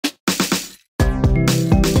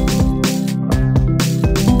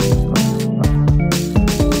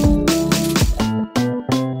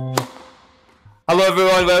Hello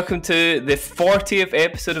everyone, welcome to the 40th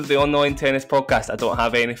episode of the Online Tennis Podcast. I don't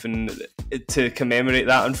have anything to commemorate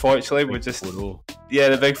that, unfortunately. We're just... the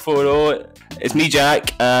big 4-0. It's me,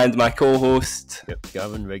 Jack, and my co-host... Yep,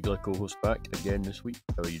 Gavin, regular co-host back again this week.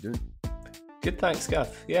 How are you doing? Good, thanks,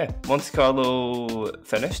 Gav. Yeah, Monte Carlo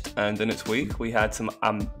finished, and in its wake, we had some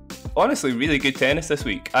honestly really good tennis this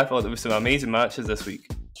week. I thought there were some amazing matches this week.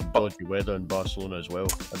 Some dodgy weather in Barcelona as well.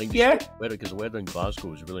 I think because the weather in Glasgow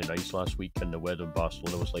was really nice last week, and the weather in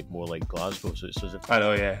Barcelona was more like Glasgow. So it's as if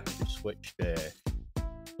they switched.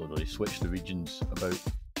 They switched the regions about.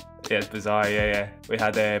 Yeah, it's bizarre. Yeah. We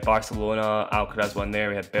had Barcelona, Alcaraz won there.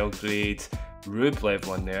 We had Belgrade, Rublev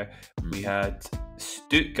won there. We had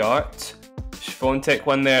Stuttgart, Swiatek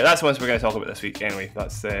won there. That's the ones we're going to talk about this week anyway.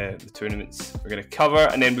 That's the tournaments we're going to cover,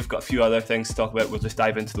 and then we've got a few other things to talk about. We'll just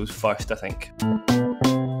dive into those first, I think.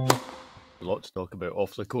 A lot to talk about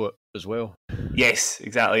off the court as well. Yes,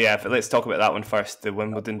 exactly. Yeah, but let's talk about that one first. The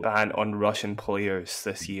Wimbledon ban on Russian players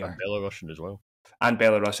this year, and Belarusian as well. And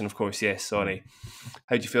Belarusian, of course. Yes, sorry.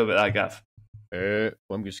 How do you feel about that, Gav? Well,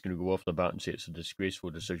 I'm just going to go off the bat and say it's a disgraceful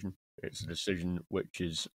decision. It's a decision which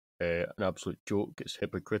is an absolute joke. It's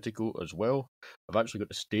hypocritical as well. I've actually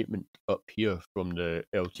got a statement up here from the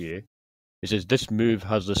LTA. It says, "This move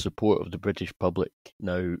has the support of the British public."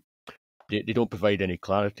 Now, they don't provide any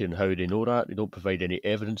clarity on how they know that. They don't provide any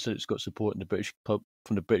evidence that it's got support in the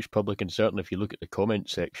from the British public. And certainly, if you look at the comment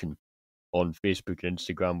section on Facebook and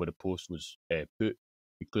Instagram where the post was put,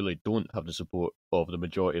 you clearly don't have the support of the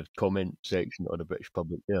majority of the comment section or the British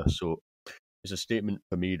public there. So it's a statement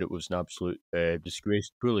for me that was an absolute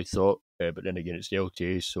disgrace, poorly thought. But then again, it's the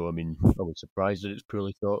LTA, so I mean, I was surprised that it's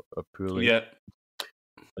poorly thought or poorly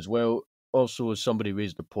as well. Also, as somebody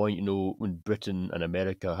raised the point, when Britain and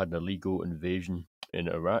America had an illegal invasion in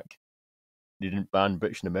Iraq, they didn't ban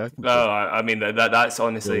British and American. No, I mean that's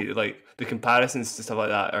honestly like the comparisons to stuff like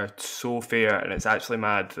that are so fair, and it's actually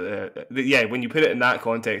mad. When you put it in that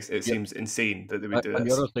context, it seems insane that they would do this. And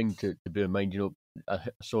the other thing to bear in mind, I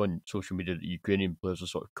saw on social media that Ukrainian players were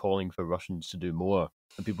sort of calling for Russians to do more,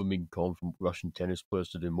 and people being calling for Russian tennis players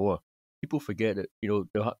to do more. People forget that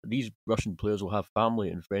these Russian players will have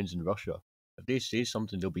family and friends in Russia. If they say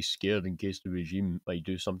something, they'll be scared in case the regime might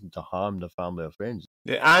do something to harm their family or friends.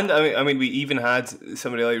 Yeah, and I mean, we even had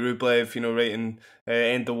somebody like Rublev, writing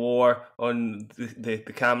 "end the war" on the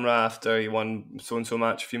camera after he won so and so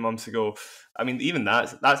match a few months ago. I mean, even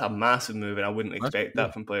that's a massive move, and I wouldn't expect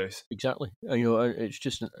that from players. Exactly. It's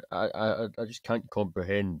just I just can't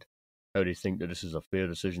comprehend how they think that this is a fair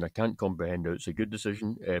decision. I can't comprehend how it's a good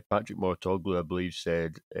decision. Patrick Mouratoglou, I believe,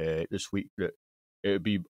 said this week that it would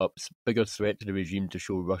be a bigger threat to the regime to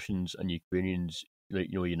show Russians and Ukrainians,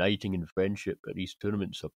 uniting in friendship at these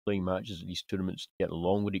tournaments or playing matches at these tournaments to get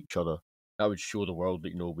along with each other. That would show the world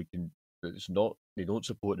that they don't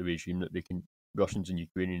support the regime, that Russians and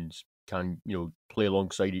Ukrainians can play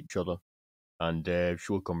alongside each other and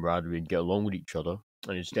show camaraderie and get along with each other.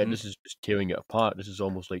 And instead, this is just tearing it apart. This is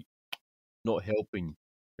almost like not helping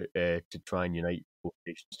to try and unite both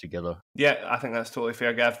nations together. Yeah, I think that's totally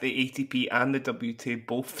fair, Gav. The ATP and the WTA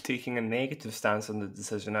both taking a negative stance on the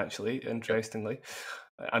decision, actually, interestingly.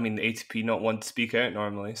 I mean, the ATP not one to speak out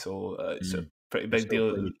normally, so it's a pretty big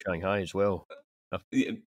deal. In Shanghai as well.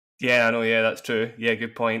 Yeah, I know, that's true. Yeah,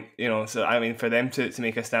 good point. So I mean, for them to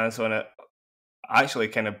make a stance on it actually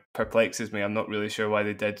kind of perplexes me. I'm not really sure why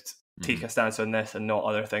they did take a stance on this and not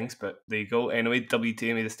other things, but there you go. Anyway,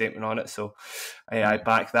 WTA made a statement on it, so I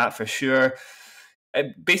back that for sure.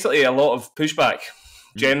 Basically, a lot of pushback.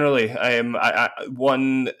 Generally,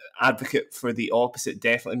 one advocate for the opposite,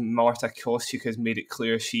 definitely Marta Kostyuk, has made it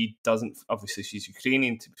clear she doesn't. Obviously, she's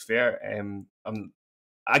Ukrainian. To be fair,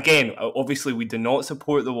 again, obviously, we do not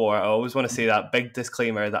support the war. I always want to say that big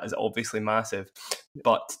disclaimer. That is obviously massive,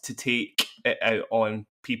 but to take it out on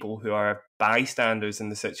people who are bystanders in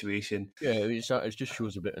the situation. Yeah, it just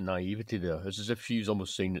shows a bit of naivety there. It's as if she's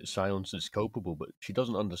almost saying that silence is culpable, but she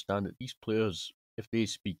doesn't understand that these players, if they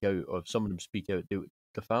speak out, or if some of them speak out,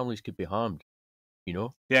 the families could be harmed.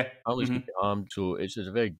 Yeah, families could be harmed. So it's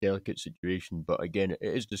a very delicate situation. But again, it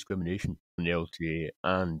is discrimination from the LTA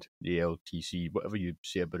and the LTC. Whatever you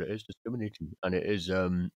say about it is discriminating, and it is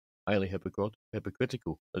highly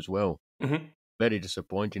hypocritical as well. Very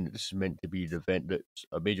disappointing that this is meant to be the event that's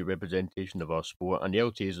a major representation of our sport, and the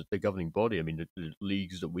LTA is the governing body. I mean, the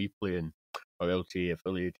leagues that we play in are LTA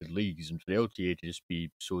affiliated leagues, and for the LTA to just be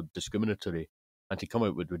so discriminatory and to come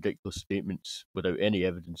out with ridiculous statements without any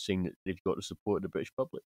evidence saying that they've got the support of the British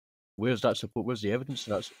public. Where's that support? Where's the evidence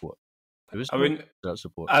of that support? I wouldn't. That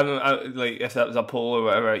support. Like if that was a poll or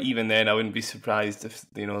whatever, even then, I wouldn't be surprised if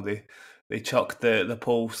they they chucked the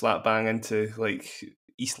pole slap bang into like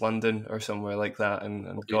East London or somewhere like that, and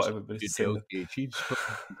got Obviously, everybody to the sing them. LTA Chiefs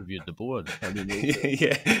reviewed the board. I mean,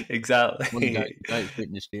 Yeah, one exactly. guy's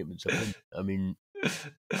putting the statements of him. I mean,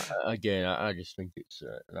 again, I just think it's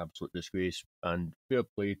an absolute disgrace. And fair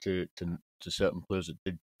play to certain players that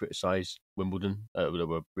did criticise Wimbledon, that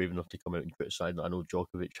were brave enough to come out and criticise it. I know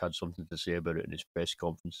Djokovic had something to say about it in his press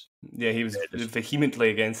conference. Yeah, he was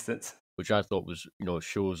vehemently against it. Which I thought was,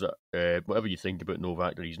 shows that whatever you think about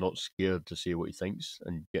Novak, that he's not scared to say what he thinks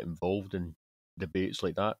and get involved in debates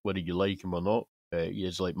like that, whether you like him or not. He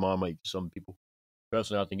is like Marmite to some people.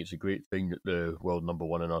 Personally, I think it's a great thing that the world number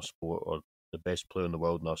one in our sport, or the best player in the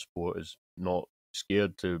world in our sport, is not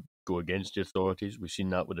scared to go against the authorities. We've seen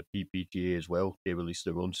that with the PPTA as well. They released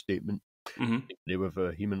their own statement. Mm-hmm. They were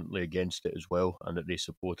vehemently against it as well, and that they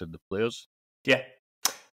supported the players. Yeah.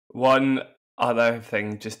 One other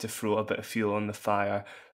thing, just to throw a bit of fuel on the fire,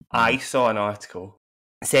 I saw an article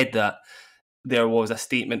said that there was a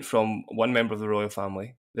statement from one member of the royal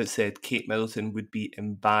family that said Kate Middleton would be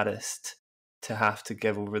embarrassed to have to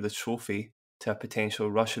give over the trophy to a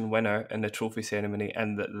potential Russian winner in the trophy ceremony,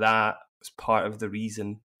 and that was part of the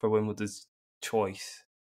reason for Wimbledon's choice.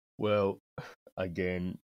 Well,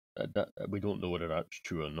 again, we don't know whether that's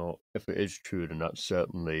true or not. If it is true, then that's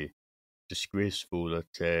certainly disgraceful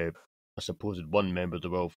that I suppose one member of the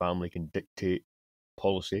royal family can dictate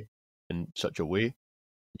policy in such a way.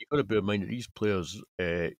 You've got to bear in mind that these players,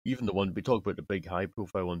 even the ones we talk about, the big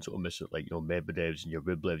high-profile ones that will miss it, like Medvedevs and your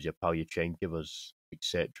Rublevs, your Palyachenkivas,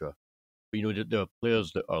 etc. But there are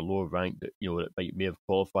players that are lower ranked that that may have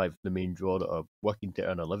qualified for the main draw, that are working to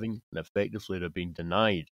earn a living, and effectively they're being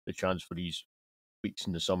denied the chance for these weeks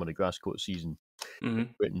in the summer, the grass court season,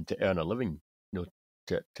 written to earn a living,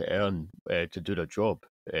 to earn to do their job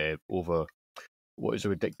over what is a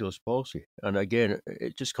ridiculous policy. And again,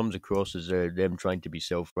 it just comes across as them trying to be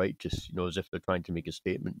self-righteous, as if they're trying to make a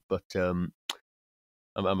statement. But I'm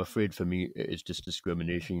afraid for me, it is just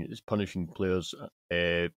discrimination. It's punishing players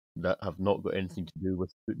that have not got anything to do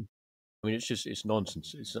with Putin. I mean, it's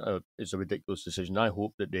nonsense. It's a ridiculous decision. I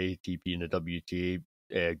hope that the ATP and the WTA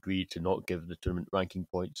agree to not give the tournament ranking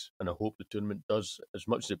points, and I hope the tournament does, as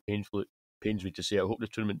much as it pains me to say, I hope the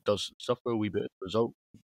tournament does suffer a wee bit as a result.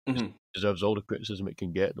 It deserves all the criticism it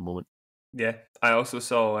can get at the moment. Yeah, I also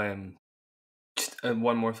saw just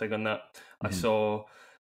one more thing on that. I saw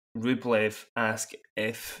Rublev ask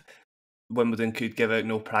if Wimbledon could give out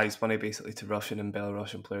no prize money basically to Russian and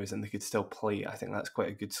Belarusian players and they could still play. I think that's quite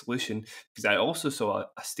a good solution, because I also saw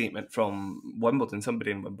a statement from Wimbledon,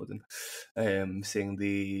 somebody in Wimbledon, saying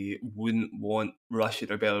they wouldn't want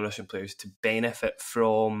Russian or Belarusian players to benefit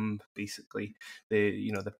from basically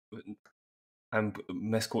I'm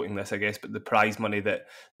misquoting this, I guess, but the prize money that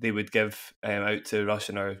they would give out to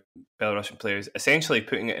Russian or Belarusian players, essentially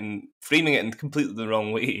framing it in completely the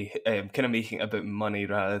wrong way, kind of making it about money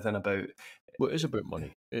rather than about. Well, it is about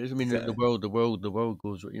money. It is. I mean, the world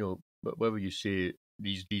goes. But whether you say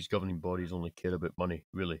these governing bodies only care about money,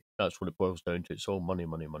 really, that's what it boils down to. It's all money,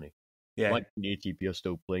 money, money. Yeah. Why the ATP are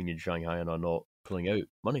still playing in Shanghai and are not pulling out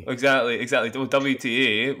money? Exactly. Well,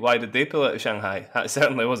 WTA, why did they pull out of Shanghai? That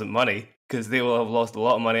certainly wasn't money, because they will have lost a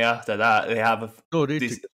lot of money after that.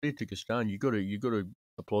 They took a stand. You got to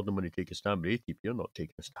applaud them when they take a stand. But ATP are not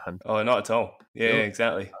taking a stand. Oh, not at all. Yeah,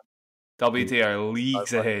 exactly. WTA are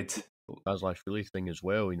leagues ahead. Basilashvili thing as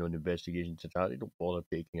well, the investigations into that, they don't bother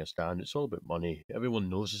taking a stand. It's all about money. Everyone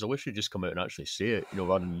knows this. I wish they'd just come out and actually say it,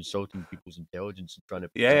 rather than insulting people's intelligence and trying to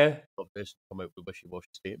come out with wishy-washy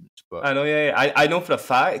statements. But I know, I know for a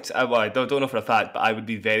fact, I don't know for a fact, but I would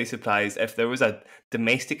be very surprised if there was a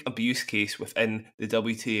domestic abuse case within the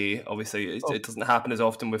WTA. Obviously, it doesn't happen as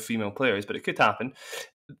often with female players, but it could happen.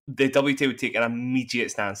 The WTA would take an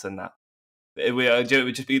immediate stance on that. It would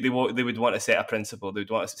just be they would want to set a principle. They would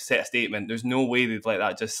want to set a statement. There's no way they'd let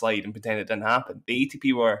that just slide and pretend it didn't happen. The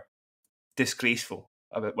ATP were disgraceful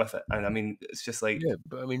with it, and I mean, it's just like, yeah.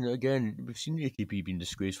 But I mean, again, we've seen the ATP being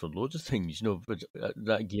disgraced for loads of things. But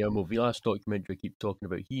that Guillermo Vilas documentary I keep talking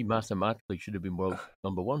about, he mathematically should have been world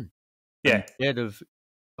number one. Yeah. Instead of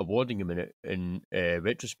awarding him in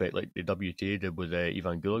retrospect, like the WTA did with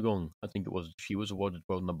Ivan Gulagong, I think it was, she was awarded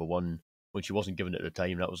world number one when she wasn't given it at the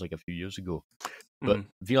time. That was like a few years ago. But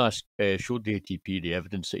Vilas showed the ATP the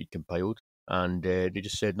evidence that he'd compiled, and they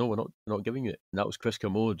just said, no, we're not giving it. And that was Chris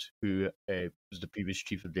Kermode, who was the previous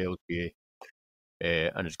chief of the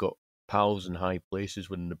LTA, and has got pals in high places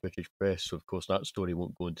within the British press. So, of course, that story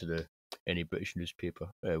won't go into any British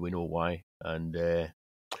newspaper. We know why. And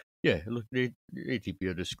yeah, look, the ATP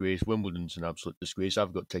are a disgrace. Wimbledon's an absolute disgrace.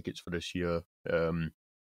 I've got tickets for this year. And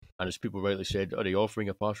as people rightly said, are they offering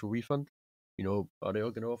a partial refund? Are they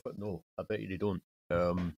all going to offer it? No, I bet you they don't.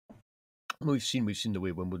 We've seen the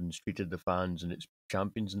way Wimbledon's treated the fans and its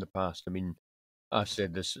champions in the past. I mean, I've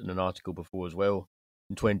said this in an article before as well.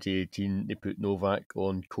 In 2018, they put Novak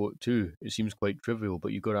on court 2. It seems quite trivial,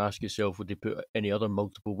 but you've got to ask yourself, would they put any other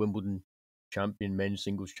multiple Wimbledon champion, men's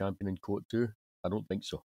singles champion in court 2? I don't think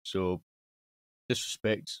so. So,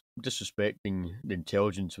 disrespecting the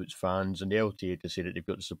intelligence of its fans and the LTA to say that they've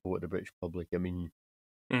got the support of the British public, I mean,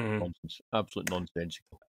 nonsense. Absolute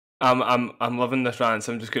nonsensical. I'm loving this rant,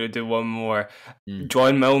 so I'm just going to do one more. Mm.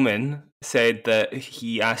 John Millman said that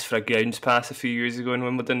he asked for a grounds pass a few years ago in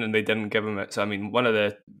Wimbledon and they didn't give him it. So, I mean, one of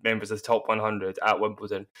the members of the top 100 at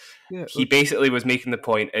Wimbledon, he basically was making the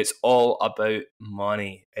point, it's all about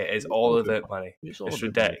money. It is all about money. It's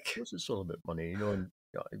ridiculous. It's all about money, and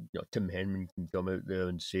Tim Henman can come out there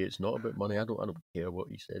and say it's not about money. I don't care what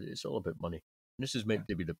he said. It's all about money. And this is meant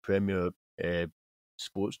to be the premier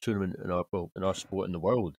sports tournament in our sport in the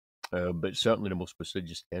world. But it's certainly the most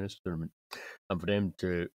prestigious tennis tournament, and for them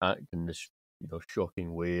to act in this,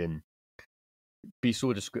 shocking way and be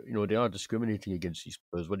so they are discriminating against these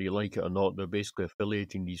players, whether you like it or not. They're basically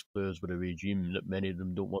affiliating these players with a regime that many of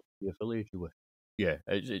them don't want to be affiliated with. Yeah,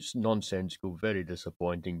 it's nonsensical, very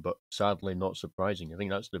disappointing, but sadly not surprising. I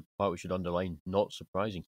think that's the part we should underline: not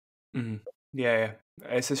surprising. Mm-hmm. Yeah,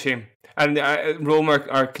 it's a shame. And Rome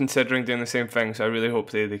are considering doing the same thing, so I really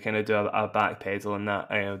hope they kind of do a backpedal on that.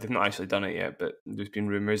 They've not actually done it yet, but there's been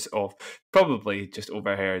rumours of, probably just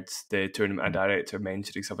overheard the tournament director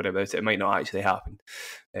mentioning something about it. It might not actually happen.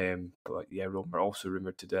 But yeah, Rome are also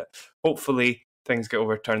rumoured to do it. Hopefully things get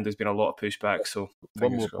overturned. There's been a lot of pushback, so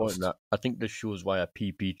one more point on that. I think this shows why a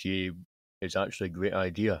PPTA is actually a great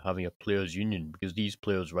idea, having a players' union, because these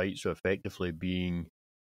players' rights are effectively being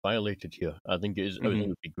violated here. I think it would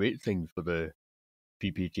be a great thing for the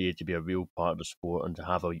PPTA to be a real part of the sport and to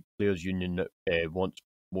have a players' union that wants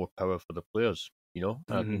more power for the players.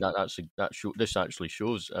 I think this actually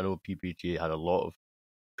shows. I know PPTA had a lot of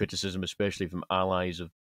criticism, especially from allies of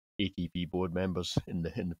ATP board members in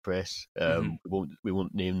the press. We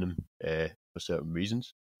won't name them for certain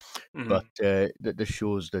reasons, but this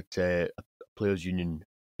shows that a players' union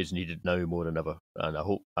is needed now more than ever, and I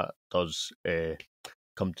hope that does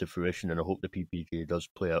come to fruition, and I hope the PPTA does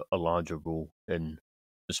play a larger role in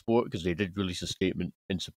the sport, because they did release a statement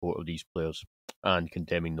in support of these players and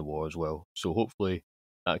condemning the war as well. So hopefully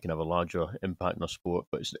that can have a larger impact on our sport.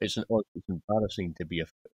 But it's embarrassing to be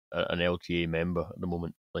an LTA member at the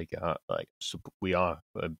moment, like we are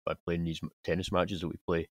by playing these tennis matches that we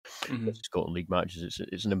play, Scotland League matches.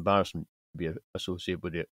 It's an embarrassment to be associated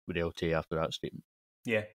with LTA after that statement.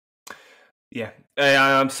 Yeah,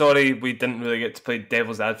 I'm sorry we didn't really get to play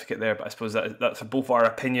devil's advocate there, but I suppose that's both our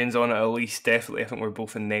opinions on it, at least. Definitely, I think we're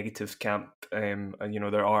both in negative camp, and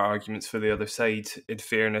there are arguments for the other side, in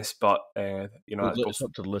fairness, but it's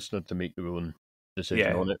up to the listener to make their own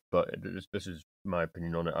decision on it. But this is my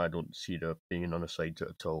opinion on it. I don't see there being on a side to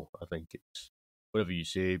it at all. I think it's whatever you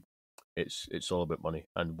say. It's all about money,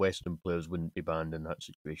 and Western players wouldn't be banned in that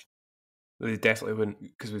situation. They definitely wouldn't,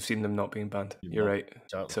 because we've seen them not being banned. You're right.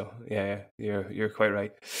 Exactly. So yeah, you're quite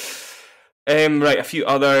right. Right, a few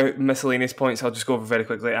other miscellaneous points I'll just go over very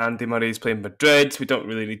quickly. Andy Murray's playing Madrid. We don't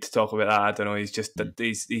really need to talk about that. I don't know. He's just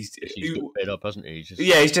he's got fed up, hasn't he?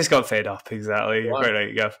 He's just got fed up. Exactly. You're quite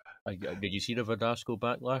right, Gav. Did you see the Verdasco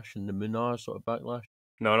backlash and the Minaur sort of backlash?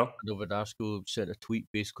 No. Verdasco sent a tweet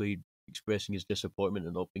basically expressing his disappointment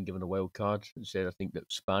at not being given a wild card, and said, I think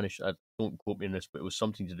that Spanish, I don't quote me on this, but it was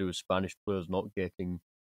something to do with Spanish players not getting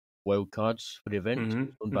wild cards for the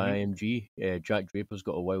event by IMG. Jack Draper's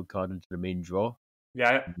got a wild card into the main draw.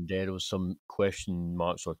 Yeah. And there was some question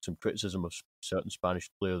marks or some criticism of certain Spanish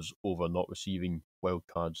players over not receiving wild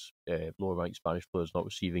cards, lower ranked Spanish players not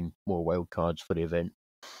receiving more wild cards for the event.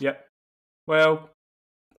 Yeah. Well,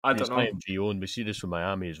 I don't know. IMG owned. We see this from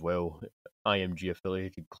Miami as well. IMG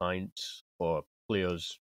affiliated clients or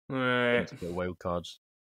players get wild cards.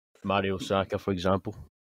 Mario Saka, for example,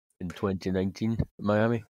 in 2019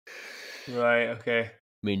 Miami. Right. Okay.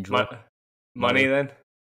 Main draw. Money then.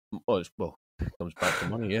 It comes back to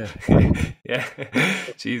money. Yeah. Yeah.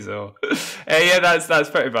 Jeez. Yeah. That's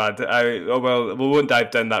pretty bad. We won't dive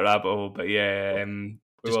down that rabbit hole, but yeah.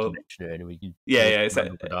 Just to mention it anyway. It's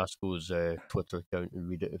Verdasco's Twitter account and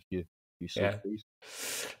read it if you so please.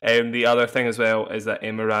 The other thing as well is that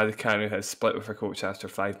Emma Raducanu has split with her coach after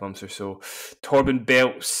 5 months or so. Torben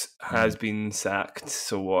Beltz has been sacked.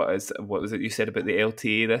 So what was it you said about the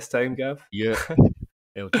LTA this time, Gav? Yeah,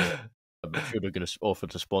 LTA. I'm sure they're going to offer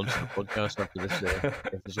to sponsor the podcast after this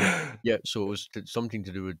episode. Yeah, so it was something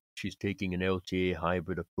to do with she's taking an LTA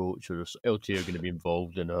hybrid approach, or LTA are going to be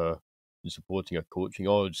involved in her and supporting her coaching.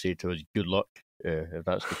 All I would say to her is good luck if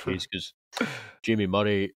that's the case, because Jamie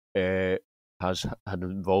Murray has had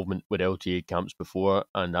involvement with LTA camps before,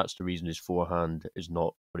 and that's the reason his forehand is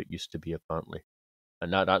not what it used to be, apparently.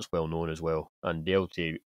 And that's well known as well. And the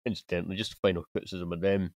LTA, incidentally, just a final criticism of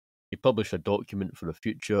them, he published a document for the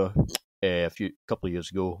future a couple of years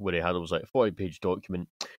ago where it was like a 40-page document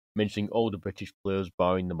mentioning all the British players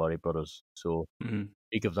barring the Murray brothers. So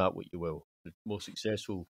think of that what you will. The most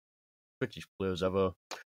successful British players ever,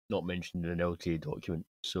 not mentioned in an LTA document.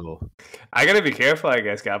 So I gotta be careful, I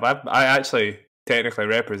guess, Gav. I actually technically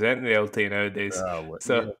represent the LTA nowadays.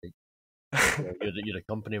 So you're the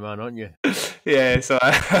company man, aren't you? Yeah, so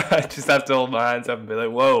I just have to hold my hands up and be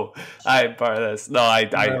like, "Whoa, I am part of this." No, I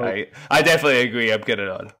definitely agree. I'm getting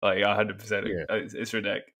on, like 100%. Yeah. It's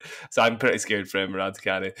ridiculous. So I'm pretty scared for him,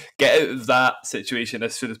 Raducanu. Get out of that situation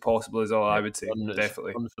as soon as possible is all I would say.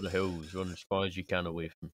 Definitely run for the hills, run as far as you can away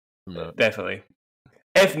from that. Definitely.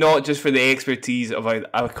 If not, just for the expertise of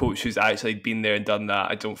a coach who's actually been there and done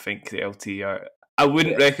that, I don't think the LT are. I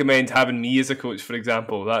wouldn't recommend having me as a coach, for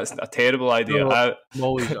example. That's a terrible idea. No, I'm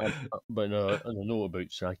always, but I know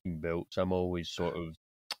about sacking belts. I always sort of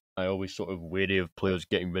wary of players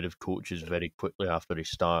getting rid of coaches very quickly after they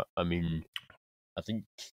start. I mean, I think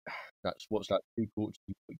what's that 2 coaches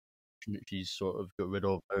she's sort of got rid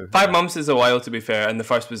of now. 5 months is a while, to be fair, and the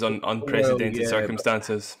first was on unprecedented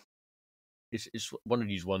circumstances. It's one of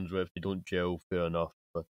these ones where if they don't gel, fair enough.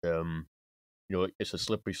 But it's a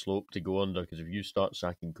slippery slope to go under, because if you start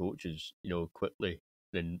sacking coaches, quickly,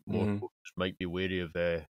 then more coaches might be wary of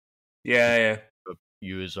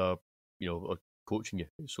you as are coaching you.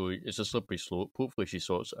 So it's a slippery slope. Hopefully she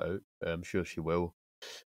sorts it out. I'm sure she will.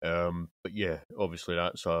 But yeah, obviously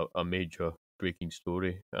that's a major breaking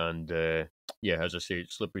story, and as I say,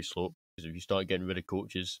 it's slippery slope, because if you start getting rid of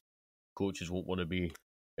coaches won't want to be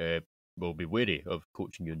be wary of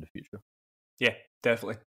coaching you in the future. Yeah,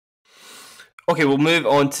 definitely. Okay, we'll move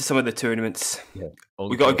on to some of the tournaments. Yeah,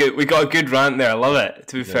 we got a good rant there. I love it.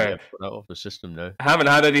 To be fair, put that off the system now. I haven't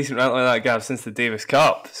had a decent rant like that, Gav, since the Davis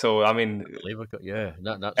Cup. So I mean, Labour Cup, yeah.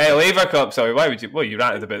 Labour Cup. Sorry, why would you? Well, you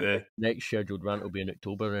ranted about the next scheduled rant will be in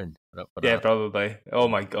October then. Probably. Oh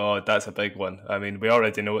my God, that's a big one. I mean, we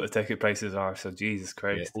already know what the ticket prices are. So Jesus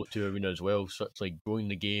Christ. Yeah, O2 Arena as well. So it's like growing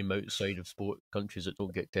the game outside of countries that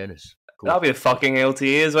don't get tennis. Cool. That'll be a fucking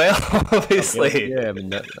LTA as well, obviously. Yeah, I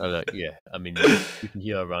mean I mean, you can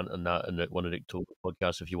hear a rant on that in one of the October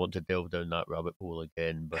podcasts if you want to delve down that rabbit hole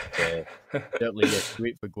again. But certainly, it's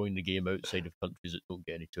great for growing the game outside of countries that don't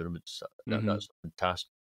get any tournaments. That's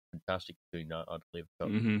fantastic doing that. I'd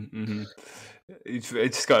believe. It's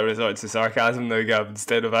just got to resort to sarcasm now, Gab,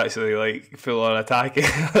 instead of actually like full on attacking.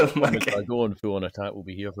 If I go on full on attack, we'll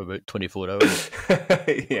be here for about 24 hours.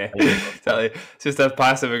 Yeah, exactly. Just a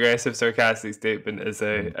passive aggressive sarcastic statement is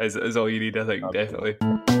all you need, I think. Absolutely.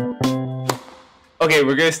 Definitely. Okay,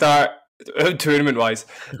 we're going to start tournament wise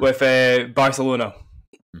with Barcelona.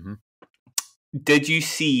 Did you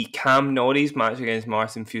see Cam Norrie's match against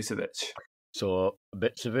Marton Fucsovics? So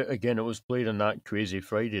bits of it. Again, it was played on that crazy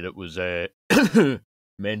Friday that was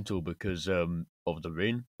mental because of the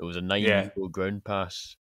rain. It was a 9-meter ground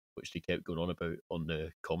pass, which they kept going on about on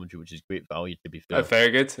the commentary, which is great value, to be fair.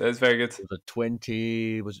 Very good. That's very good. It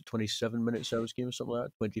was a 27-minute service game or something like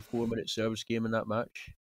that? 24-minute service game in that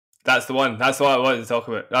match? That's the one. That's what I wanted to talk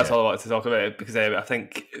about. That's all I wanted to talk about, because I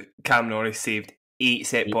think Cam Norrie saved 8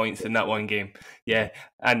 set points in that one game. Yeah,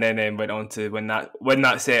 and then went on to win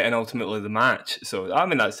that set and ultimately the match. So I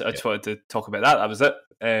mean, I just wanted to talk about that. That was it.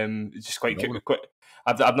 Just quite quick.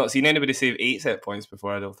 I've not seen anybody save 8 set points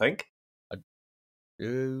before, I don't think.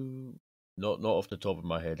 Not off the top of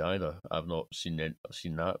my head either. I've not seen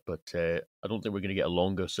that, but I don't think we're going to get a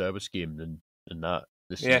longer service game than that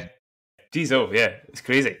this season. Geez, it's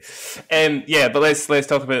crazy. But let's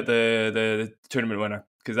talk about the tournament winner,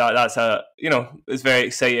 because that's it's very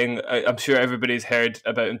exciting. I'm sure everybody's heard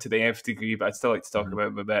about him to the nth degree, but I'd still like to talk about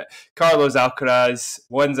him a bit. Carlos Alcaraz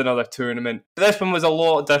wins another tournament. This one was a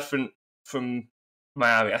lot different from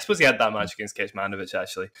Miami. I suppose he had that match against Kecmanovic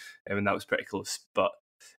actually, and that was pretty close. But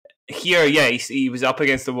here, he was up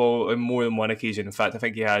against the wall on more than one occasion. In fact, I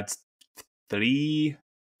think he had three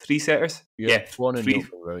setters. One and three.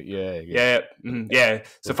 Right.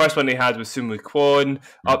 So first one he had was Soon-woo Kwon,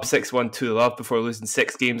 up 6-1 2-love before losing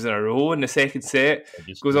 6 games in a row in the second set.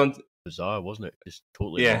 Goes on. Bizarre, wasn't it? Just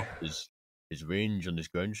totally off his range on his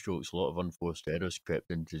ground strokes. A lot of unforced errors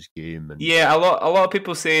crept into his game. And a lot of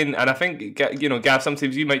people saying, and I think Gav,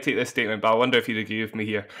 sometimes you might take this statement, but I wonder if you'd agree with me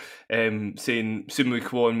here, saying Soon-woo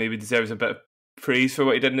Kwon maybe deserves a bit of praise for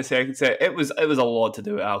what he did in the second set. It was a lot to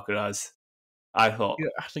do with Alcaraz. I thought. Yeah,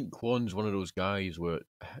 I think Kwon's one of those guys where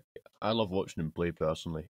I love watching him play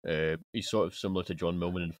personally. He's sort of similar to John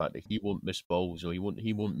Millman in the fact that he won't miss balls, or he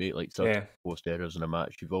won't make like 30 Yeah. post errors in a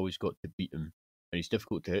match. You've always got to beat him, and he's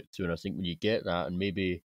difficult to hit to. And I think when you get that, and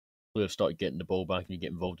maybe players start getting the ball back and you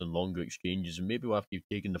get involved in longer exchanges, and maybe after you've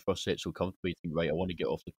taken the first set so comfortably, you think, right, I want to get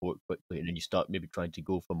off the court quickly, and then you start maybe trying to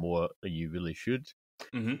go for more than you really should.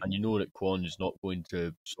 Mm-hmm. And you know that Kwon is not going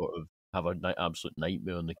to sort of have an absolute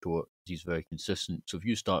nightmare on the court. He's very consistent. So if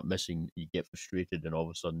you start missing, you get frustrated, and all of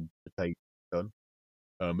a sudden the tide turn.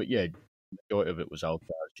 But yeah, the majority of it was Alcaraz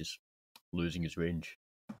just losing his range.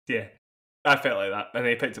 Yeah, I felt like that, and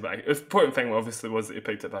he picked it back. The important thing, obviously, was that he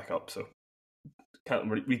picked it back up. So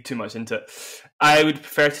can't read too much into it. I would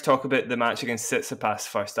prefer to talk about the match against Tsitsipas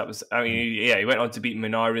first. That was, I mean, yeah, he went on to beat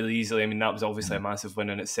Minaur really easily. I mean, that was obviously a massive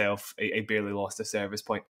win in itself. He barely lost a service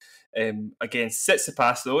point. Against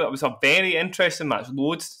Tsitsipas, though, that was a very interesting match.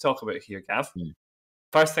 Loads to talk about here, Gav.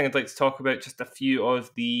 First thing I'd like to talk about, just a few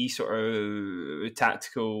of the sort of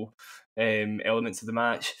tactical elements of the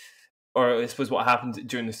match. Or I suppose what happened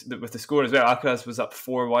with the score as well. Alcaraz was up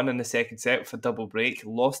 4-1 in the second set with a double break,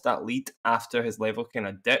 lost that lead after his level kind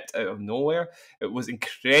of dipped out of nowhere. It was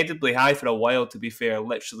incredibly high for a while, to be fair.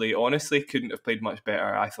 Literally, honestly, couldn't have played much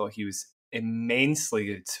better. I thought he was immensely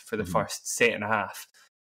good for the first set and a half.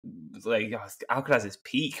 Like, Alcaraz's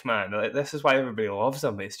peak, man. Like, this is why everybody loves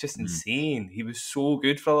him. It's just insane. He was so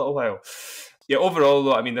good for a little while. Yeah, overall,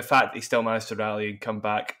 though, I mean, the fact that he still managed to rally and come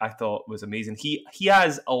back, I thought was amazing. He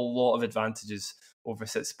has a lot of advantages over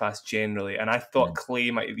Tsitsipas generally, and I thought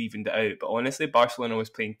Clay might have evened it out. But honestly, Barcelona was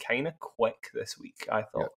playing kind of quick this week, I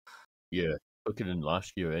thought. Yeah, quicker than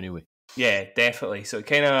last year anyway. Yeah, definitely. So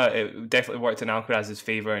it definitely worked in Alcaraz's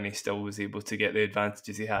favour, and he still was able to get the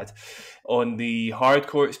advantages he had on the hard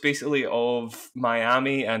courts, basically, of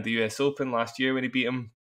Miami and the US Open last year when he beat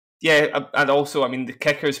him. Yeah, and also, I mean, the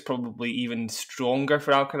kicker's probably even stronger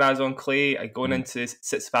for Alcaraz on clay. Going into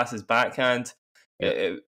Tsitsipas's backhand, get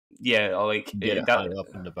it that. High up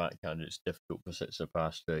in the backhand. It's difficult for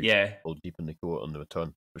Tsitsipas to go deep in the court on the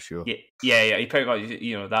return for sure. Yeah. He pretty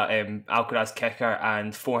much, that Alcaraz kicker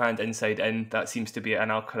and forehand inside in. That seems to be an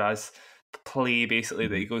Alcaraz play basically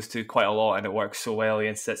that he goes to quite a lot, and it works so well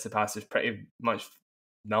against Tsitsipas. There's pretty much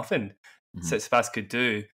nothing Tsitsipas could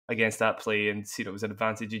do against that play, and it was an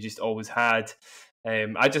advantage he just always had.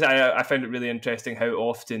 I found it really interesting how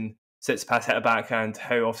often Tsitsipas hit a backhand,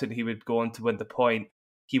 how often he would go on to win the point.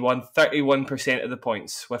 He won 31% of the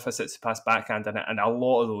points with a Tsitsipas backhand in it, and a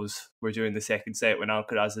lot of those were during the second set when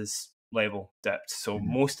Alcaraz's level dipped. So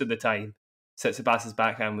most of the time, Tsitsipas's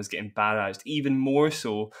backhand was getting barraged, even more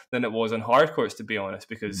so than it was on hard courts, to be honest,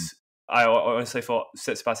 because I honestly thought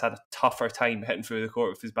Tsitsipas had a tougher time hitting through the court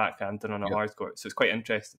with his backhand than on a hard court. So it's quite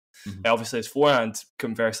interesting. Obviously, his forehand,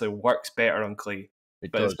 conversely, works better on clay.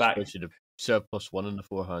 It does, especially the serve +1 in the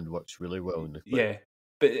forehand works really well in the clay. Yeah,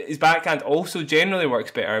 but his backhand also generally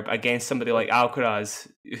works better against somebody like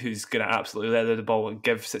Alcaraz, who's going to absolutely leather the ball and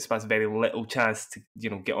give Tsitsipas very little chance to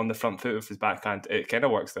get on the front foot with his backhand. It kind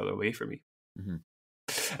of works the other way for me.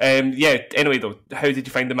 Anyway, though, how did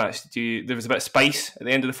you find the match? There was a bit of spice at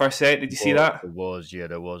the end of the first set. Did you see that? There was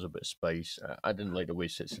a bit of spice. I didn't like the way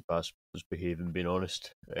Tsitsipas was behaving, being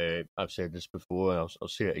honest. I've said this before, and I'll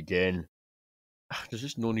say it again. There's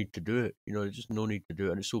just no need to do it. There's just no need to do it,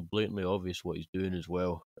 and it's so blatantly obvious what he's doing as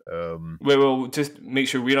well. We'll just make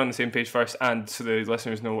sure we're on the same page first, and so the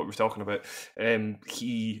listeners know what we're talking about.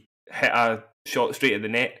 He hit a shot straight at the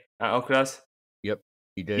net at Alcaraz. Yep.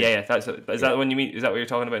 He did. Yeah, is that the one you mean? Is that what you're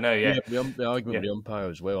talking about now? Yeah. The argument with the umpire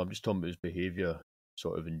as well. I'm just talking about his behaviour,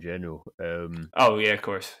 sort of in general. Oh yeah, of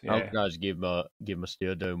course. Yeah. Alcaraz gave him a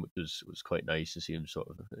stare down, which was quite nice to see him sort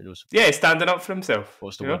of. Standing up for himself.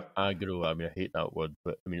 What's the word? Aggro. I mean, I hate that word,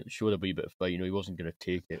 but I mean, it showed a wee bit of fight. He wasn't going to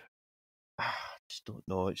take it. I just don't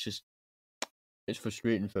know. It's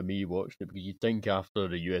frustrating for me watching it, because you think after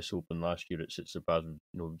the US Open last year, that Tsitsipas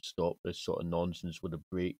would stop this sort of nonsense with the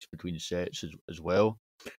breaks between sets as well.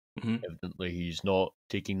 Evidently, he's not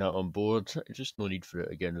taking that on board. There's just no need for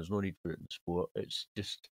it again. There's no need for it in the sport. It's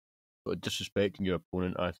just disrespecting your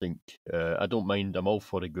opponent, I think. I don't mind. I'm all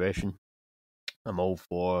for aggression. I'm all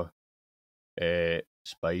for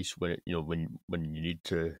spice when when you need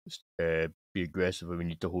to be aggressive, or when you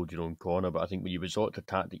need to hold your own corner. But I think when you resort to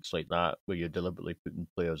tactics like that, where you're deliberately putting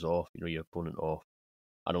players off, your opponent off,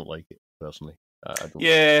 I don't like it personally. I don't.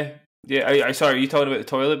 Yeah. Sorry, are you talking about the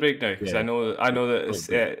toilet break now? Because I know that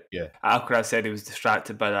Alcaraz said he was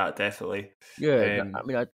distracted by that. Definitely. Yeah, I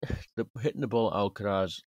mean, hitting the ball at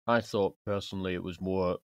Alcaraz, I thought personally it was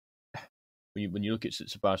more. when you look at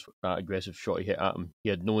Tsitsipas, that aggressive shot he hit at him, he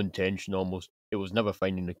had no intention almost. It was never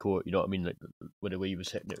finding the court. You know what I mean? Like with the way he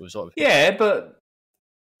was hitting it, was sort of but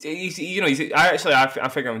I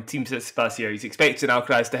figure on Team Tsitsipas here, he's expecting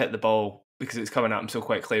Alcaraz to hit the ball because it's coming at him so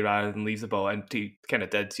quickly rather than leave the ball, and he kind of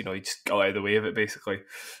did. He just got out of the way of it basically.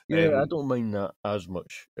 Yeah, I don't mind that as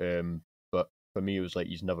much. But for me, it was like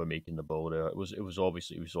he's never making the ball there. It was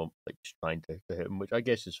obviously he was like just trying to hit him, which I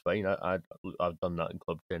guess is fine. I've done that in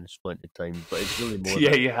club tennis plenty of times, but it's really more.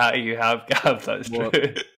 Yeah, you have, Gav. That's true.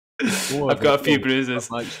 I've got a few bruises.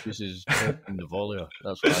 This is testing the volleyer.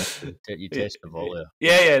 That's what you test the volleyer.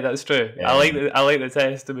 Yeah, that's true. I like the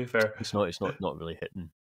test. To be fair, it's not really hitting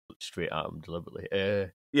straight at him deliberately.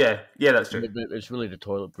 Yeah, that's true. It's really the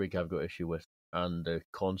toilet break I've got issue with, and the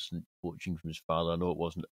constant coaching from his father. I know it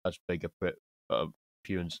wasn't as big a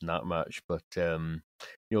appearance in that match, but there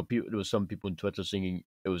was some people on Twitter saying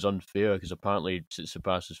it was unfair because apparently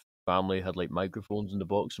Tsitsipas' family had like microphones in the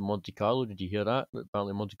box in Monte Carlo. Did you hear that?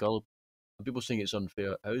 Apparently Monte Carlo. People saying it's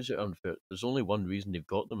unfair. How is it unfair? There's only one reason they've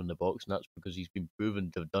got them in the box, and that's because he's been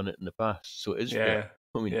proven to have done it in the past. So it is fair.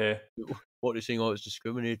 I mean, what they're saying, it's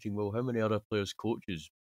discriminating. Well, how many other players' coaches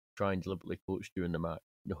try and deliberately coach during the match?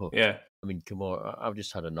 No. Yeah. I mean, come on. I've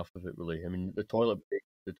just had enough of it, really. I mean, the toilet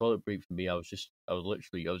break for me, I was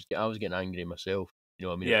getting angry myself. You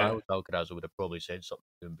know, I mean, if I was Alcaraz, I would have probably said something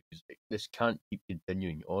to him because this can't keep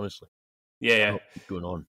continuing, honestly. Yeah. Keep going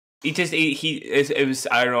on. It was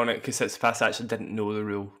ironic because Tsitsipas actually didn't know the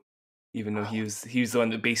rule, even though he was the one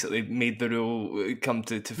that basically made the rule come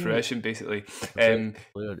to fruition. Basically, you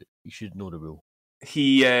should know the rule.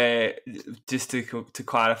 He just to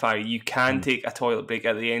clarify, you can take a toilet break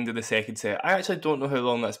at the end of the second set. I actually don't know how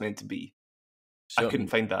long that's meant to be. I couldn't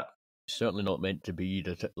find that. Certainly not meant to be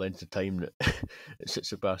the length of time that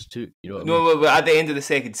Tsitsipas took. You know what I mean? No, but at the end of the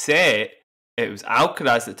second set, it was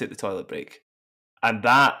Alcaraz that took the toilet break, and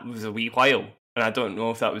that was a wee while. And I don't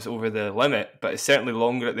know if that was over the limit, but it's certainly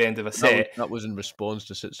longer at the end of a set. That was in response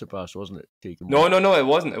to Tsitsipas, wasn't it? No, it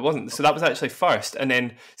wasn't. So that was actually first, and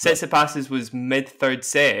then Tsitsipas's was mid third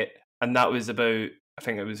set, and that was about, I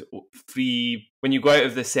think it was 3. When you go out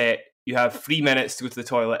of the set, you have 3 minutes to go to the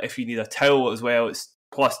toilet. If you need a towel as well, it's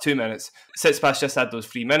plus 2 minutes. Tsitsipas just had those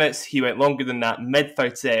 3 minutes. He went longer than that mid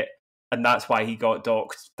third set, and that's why he got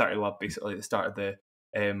docked 30-love basically at the start of the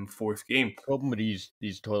fourth game. The problem with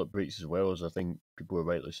these toilet breaks as well is I think people are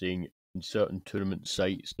rightly saying in certain tournament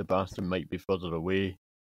sites the bathroom might be further away,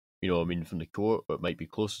 from the court, or it might be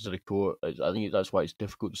closer to the court. I think that's why it's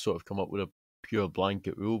difficult to sort of come up with a pure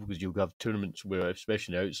blanket rule, because you'll have tournaments where,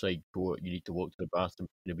 especially outside court, you need to walk to the bathroom.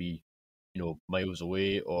 It's going to be miles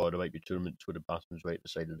away, or there might be tournaments where the bathroom's right at the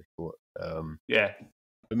side of the court.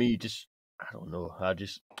 For me, I don't know.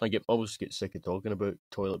 Almost get sick of talking about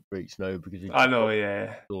toilet breaks now because I know,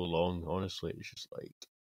 yeah, so long. Honestly, it's just like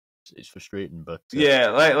it's frustrating. But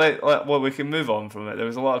well, we can move on from it. There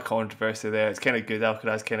was a lot of controversy there. It's kind of good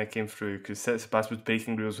Alcaraz kind of came through because Tsitsipas was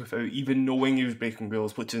breaking rules without even knowing he was breaking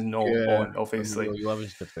rules, which is not on, obviously. You have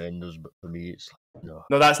his defenders, but for me, it's no.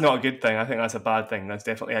 No, that's not a good thing. I think that's a bad thing. That's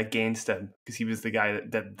definitely against him because he was the guy that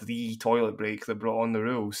did the toilet break that brought on the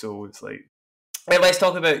rule. So it's like. Right, let's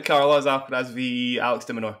talk about Carlos Alcaraz v Alex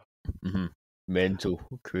de Minaur. Mm-hmm. Mental,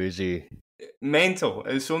 crazy. Mental.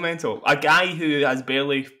 It's so mental. A guy who has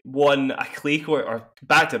barely won a clay court or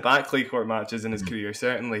back-to-back clay court matches in his career,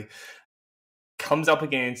 certainly, comes up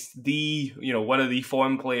against one of the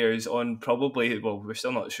form players on probably, well, we're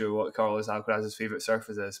still not sure what Carlos Alcaraz's favourite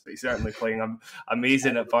surface is, but he's certainly playing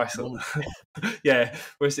amazing at Barcelona. Yeah,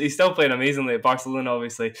 he's still playing amazingly at Barcelona,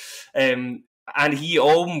 obviously. And he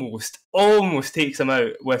almost takes him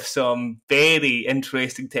out with some very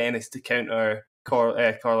interesting tennis to counter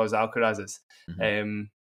Carlos Alcaraz's. Mm-hmm.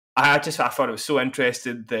 I thought it was so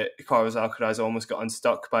interesting that Carlos Alcaraz almost got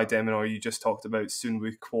unstuck by de Minaur. You just talked about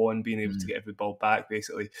Soon-woo Kwon being able to get every ball back,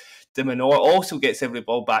 basically. De Minaur also gets every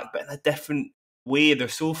ball back, but in a different way. They're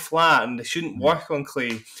so flat and they shouldn't work on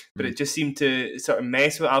clay, but it just seemed to sort of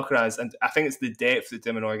mess with Alcaraz. And I think it's the depth that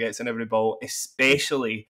de Minaur gets in every ball,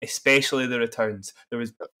 especially the returns. There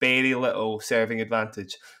was very little serving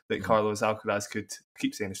advantage that Carlos Alcaraz could,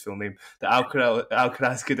 keep saying his full name, that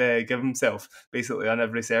Alcaraz could give himself basically on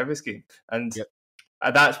every service game. And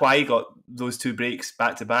that's why he got those 2 breaks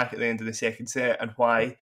back to back at the end of the second set, and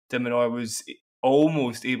why de Minaur was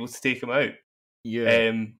almost able to take him out.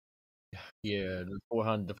 The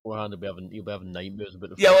forehand he'll be having nightmares about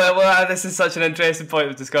the well, this is such an interesting point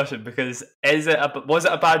of discussion because was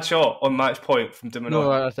it a bad shot on match point from de Minaur?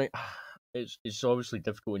 No, I think it's obviously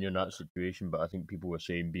difficult when you're in that situation, but I think people were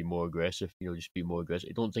saying be more aggressive, just be more aggressive.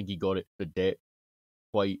 I don't think he got it the depth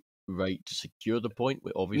quite right to secure the point.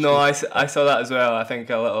 Obviously, No, I saw that as well. I think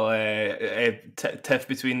a little tiff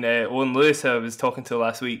between Owen Lewis, who I was talking to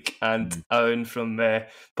last week, and Owen from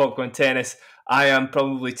Popcorn Tennis. I am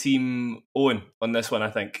probably team Owen on this one. I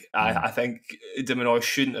think I think de Minaur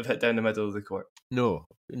shouldn't have hit down the middle of the court. No,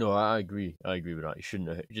 I agree. I agree with that. You shouldn't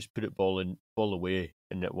have just put it ball away,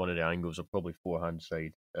 and at one of the angles are probably forehand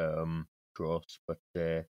side cross. But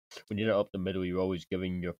when you're up the middle, you're always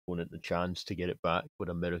giving your opponent the chance to get it back with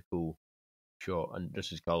a miracle shot. And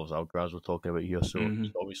this is Carlos Alcaraz we're talking about here, so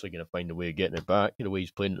he's obviously going to find a way of getting it back. The way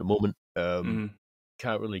he's playing at the moment,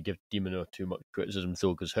 can't really give de Minaur too much criticism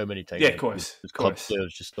though, because how many times club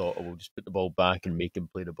players just thought, "Oh, we'll just put the ball back and make him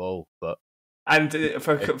play the ball," but. And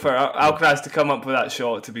for Alcaraz to come up with that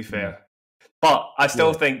shot, to be fair, but I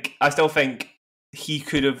still think he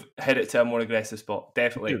could have hit it to a more aggressive spot.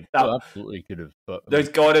 Definitely, absolutely could have. But there's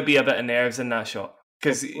got to be a bit of nerves in that shot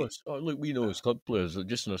because look, we know as club players are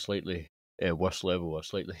just on a slightly worse level, a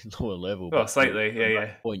slightly lower level. Well, slightly,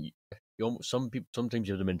 yeah. Point, sometimes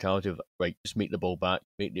you have the mentality of right, just make the ball back,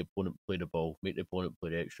 make the opponent play the ball, make the opponent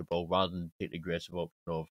play the extra ball, rather than take the aggressive option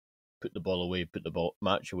of. Put the ball away, put the ball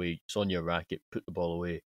match away. It's on your racket. Put the ball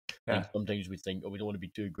away. Yeah. And sometimes we think, we don't want to be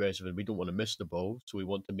too aggressive, and we don't want to miss the ball, so we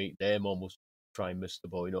want to make them almost try and miss the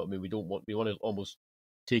ball. You know what I mean? We want to almost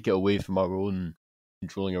take it away from our own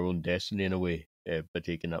controlling our own destiny in a way by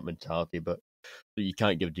taking that mentality. But you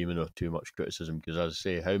can't give de Minaur too much criticism because, as I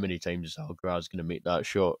say, how many times is Alcaraz going to make that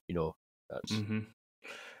shot? That's.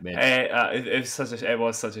 It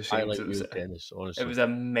was such a shame. Tennis, honestly. It was a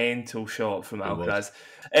mental shot from Alcaraz.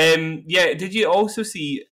 Did you also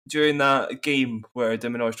see during that game where de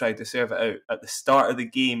Minaur tried to serve it out at the start of the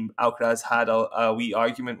game? Alcaraz had a wee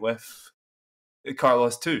argument with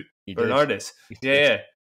Carlos too. Bernardes. Yeah.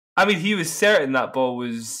 I mean, he was certain that ball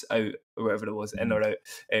was out or whatever it was, in or out.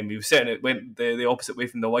 He was certain it went the opposite way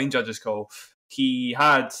from the line judge's call. He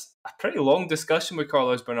had a pretty long discussion with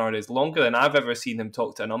Carlos Bernardes, longer than I've ever seen him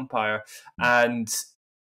talk to an umpire, and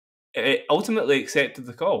it ultimately accepted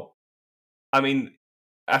the call. I mean,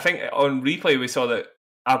 I think on replay we saw that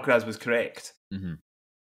Alcaraz was correct,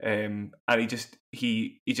 and he just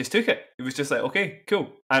took it. It was just like, okay, cool.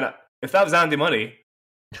 And if that was Andy Murray,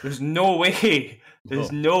 there's no way,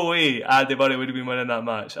 no way Andy Murray would have been winning that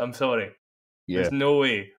match. I'm sorry, there's no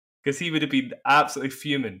way. Because he would have been absolutely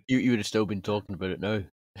fuming. You would have still been talking about it now.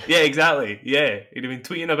 Yeah, exactly. Yeah, he'd have been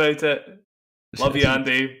tweeting about it. Love you,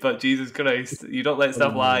 Andy, but Jesus Christ, you don't let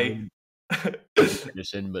stuff lie. But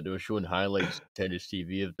they were showing highlights on Tennis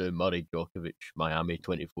TV of the Murray Djokovic Miami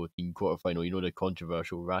 2014 quarterfinal. The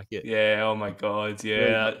controversial racket. Yeah. Oh my God.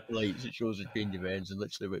 Yeah. Lights. It shows the change of ends, and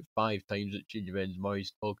literally about 5 times at change of ends,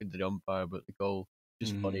 Murray's talking to the umpire about the call.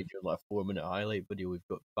 Just funny during like a 4-minute highlight video. We've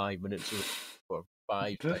got 5 minutes of it for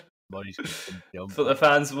 5 times. It's what the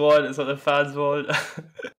fans want. It's what the fans want.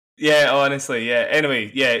 Yeah, honestly, yeah. Anyway,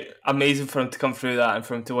 yeah, amazing for him to come through that and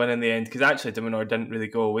for him to win in the end. Because actually, de Minaur didn't really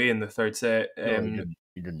go away in the third set. He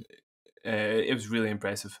didn't. It was really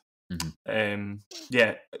impressive. The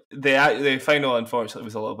final, unfortunately,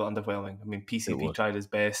 was a little bit underwhelming. I mean, PCB tried his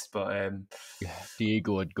best, but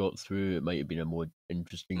Diego had got through. It might have been a more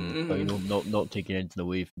interesting final. Not taking anything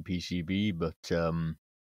away from PCB, but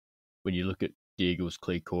when you look at Diego's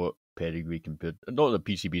clay court pedigree compared, not that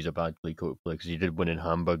PCB is a bad clay court player because he did win in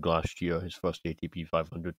Hamburg last year, his first ATP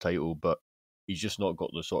 500 title, but he's just not got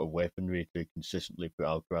the sort of weaponry to consistently put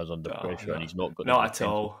Alcaraz under pressure, and he's not got at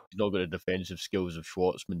all. He's not got the defensive skills of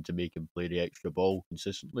Schwartzman to make him play the extra ball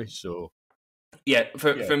consistently. So,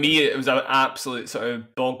 for me, it was an absolute sort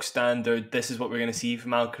of bog standard. This is what we're going to see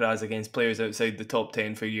from Alcaraz against players outside the top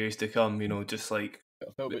 10 for years to come. Just like. I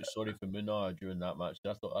felt a bit sorry for Minaur during that match.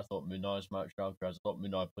 I thought Minaur's match for Alcaraz. I thought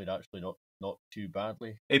Minaur played actually not too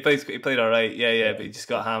badly. He played all right, but he just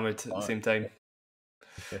got hammered at the same time.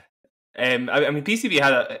 I mean, PCB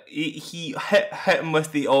had he hit him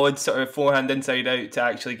with the odd sort of forehand inside out to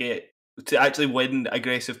actually win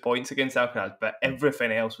aggressive points against Alcaraz, but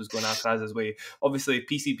everything else was going Alcaraz's way. Obviously,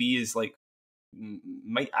 PCB is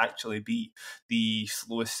might actually be the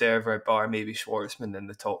slowest server, bar maybe Schwartzman, in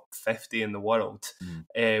the top 50 in the world.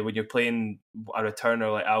 When you're playing a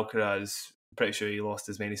returner like Alcaraz, I'm pretty sure he lost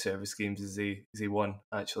as many service games as he won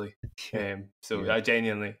actually.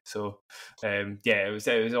 Genuinely. So it was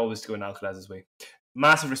always going Alcaraz's way.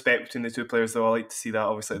 Massive respect between the two players, though. I like to see that.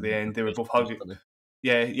 Obviously, at the end, they were both hugging.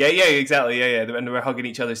 Exactly. And they were hugging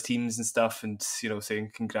each other's teams and stuff, and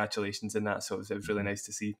saying congratulations and that. So it was really nice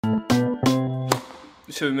to see.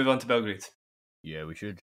 Should we move on to Belgrade? Yeah, we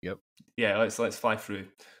should. Yep. Yeah, let's fly through.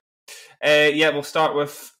 We'll start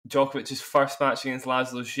with Djokovic's first match against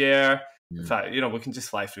Laslo Djere. In fact, we can just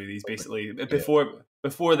fly through these basically.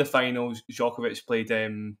 before the finals, Djokovic played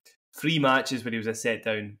 3 matches where he was a set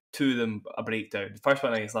down, 2 of them a breakdown. The first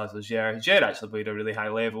one against Laslo Djere. Djere actually played a really high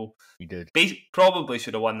level. He did. Probably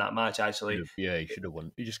should have won that match, actually. Yeah, he should have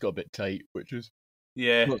won. He just got a bit tight, which is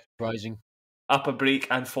not surprising. Up a break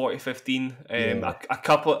and 40-15. Yeah. A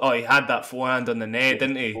couple. He had that forehand on the net,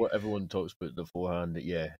 didn't he? Everyone talks about the forehand.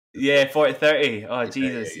 Yeah. Yeah, 40-30. Oh,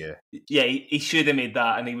 Jesus. Yeah. He should have made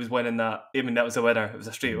that, and he was winning that. I mean, that was a winner. It was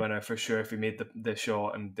a straight winner for sure if he made the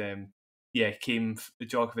shot. And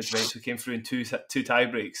Djokovic eventually came through in two tie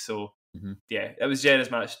breaks. So yeah, it was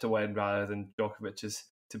Djere's match to win rather than Djokovic's.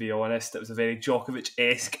 To be honest, it was a very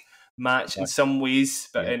Djokovic-esque match in some ways,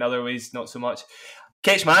 but in other ways not so much.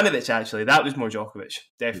 Kecmanovic, actually, that was more Djokovic,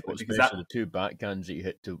 definitely. Because the 2 backhands that he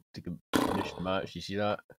hit to finish the match, you see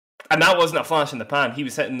that? And that wasn't a flash in the pan. He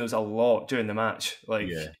was hitting those a lot during the match.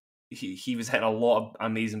 He was hitting a lot of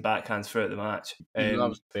amazing backhands throughout the match. That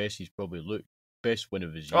was the best he's probably looked. Best win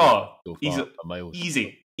of his year. So far, a mile.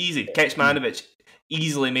 Easy. Kecmanovic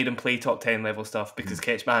easily made him play top 10 level stuff because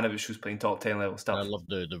Kecmanovic was playing top 10 level stuff. I loved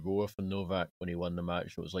the roar from Novak when he won the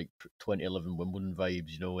match. It was like 2011 Wimbledon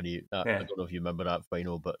vibes, when I don't know if you remember that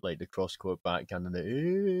final, but like the cross court backhand and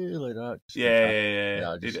like that.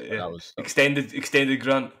 That was extended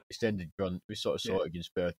grunt. Extended grunt. We sort of saw it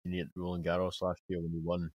against Berrettini at Roland Garros last year when he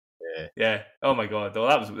won. Yeah. Oh my God. Though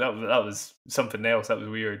that was something else. That was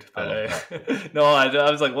weird. But no, I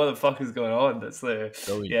was like, what the fuck is going on? That's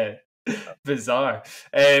bizarre.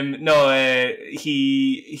 He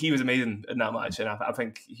was amazing in that match, and I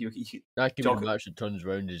think that could be the match that turns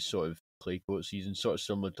around his sort of clay court season, sort of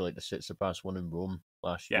similar to like the Tsitsipas one in Rome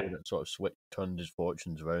last year. That sort of turned his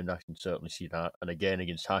fortunes around. I can certainly see that. And again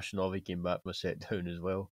against Hashanov, he came back from a set down as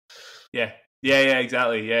well. Yeah,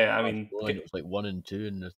 exactly. Yeah, I mean, it was like 1 and 2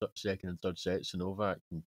 in the second and third sets to Novak.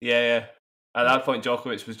 At that point,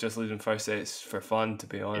 Djokovic was just losing first sets for fun, to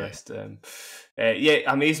be honest.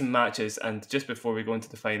 Amazing matches. And just before we go into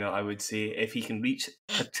the final, I would say if he can reach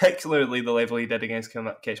particularly the level he did against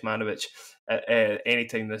Kecmanovic at any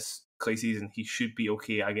time this clay season, he should be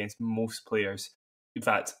okay against most players. In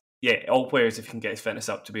fact, all players, if he can get his fitness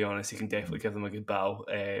up, to be honest, he can definitely give them a good battle.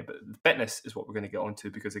 But the fitness is what we're going to get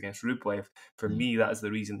onto, because against Rublev, for me, that is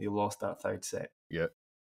the reason they lost that third set. Yeah.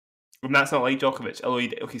 And that's not like Djokovic. Although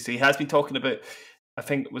so he has been talking about, I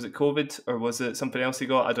think, was it COVID or was it something else he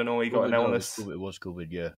got? I don't know. He got an illness. It was COVID,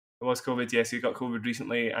 yeah. It was COVID, yes. He got COVID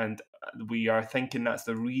recently, and we are thinking that's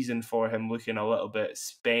the reason for him looking a little bit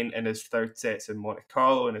spent in his third sets in Monte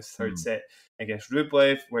Carlo, in his third set against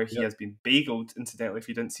Rublev, where he has been bageled, incidentally, if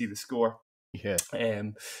you didn't see the score.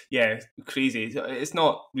 Crazy. It's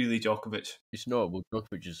not really Djokovic. It's not. Well,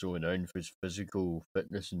 Djokovic is so renowned for his physical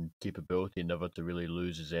fitness and capability, never to really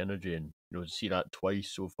lose his energy. And to see that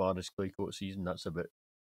twice so far this clay court season, that's a bit.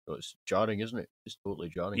 It's jarring, isn't it? It's totally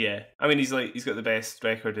jarring. Yeah, I mean he's got the best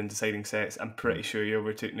record in deciding sets. I'm pretty sure he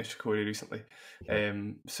overtook Nishikori recently.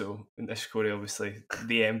 So Nishikori obviously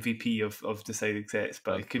the MVP of deciding sets,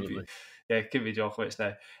 but Absolutely. it could be Djokovic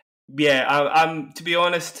now. Yeah, I'm to be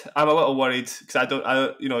honest, I'm a little worried because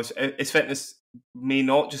his fitness may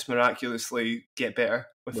not just miraculously get better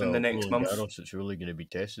within the next month. It's really going to be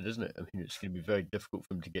tested, isn't it? I mean, it's going to be very difficult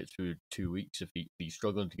for him to get through 2 weeks if he's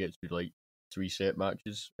struggling to get through like 3 set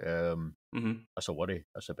matches. That's a worry.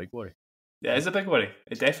 That's a big worry. Yeah, it's a big worry.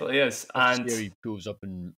 It definitely is. And he pulls up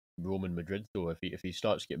in Rome and Madrid, though. If he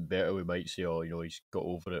starts getting better, we might say, he's got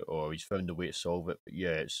over it, or he's found a way to solve it. But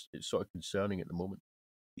yeah, it's sort of concerning at the moment.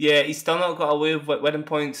 Yeah, he's still not got away with winning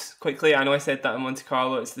points quickly. I know I said that in Monte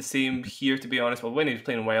Carlo. It's the same here, to be honest. Well, when he was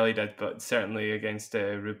playing well, he did, but certainly against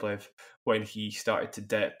Rublev, when he started to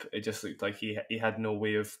dip, it just looked like he had no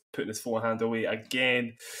way of putting his forehand away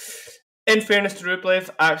again. In fairness to Rublev,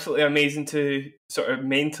 absolutely amazing to sort of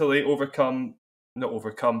mentally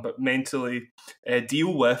mentally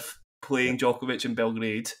deal with playing Djokovic in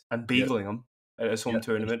Belgrade and beagling him at his home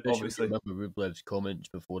tournament, obviously. I remember Rublev's comments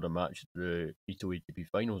before the match at the Ito ATP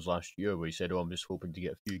finals last year, where he said, I'm just hoping to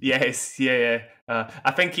get a few games. Yes,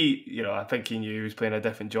 I think he knew he was playing a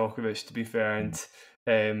different Djokovic, to be fair, and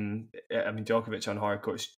Djokovic on hard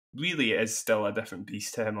courts really is still a different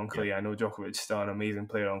beast to him on clay. I know Djokovic's still an amazing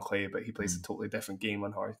player on clay, but he plays a totally different game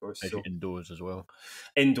on hard courts. So. Indoors as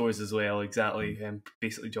well, exactly.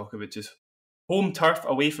 Basically Djokovic's home turf,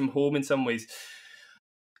 away from home in some ways.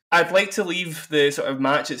 I'd like to leave the sort of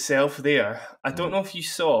match itself there. I don't know if you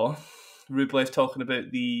saw Rublev talking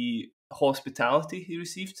about the hospitality he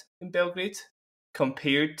received in Belgrade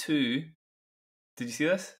compared to... Did you see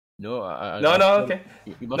this? No, No, okay.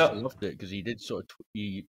 he must have No, loved it because he did sort of.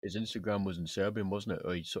 His Instagram was in Serbian, wasn't it?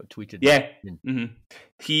 Or he sort of tweeted. yeah.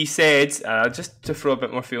 He said, just to throw a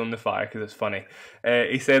bit more fuel in the fire because it's funny.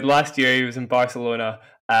 He said last year he was in Barcelona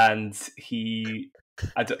and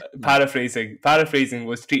paraphrasing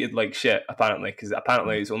was treated like shit apparently because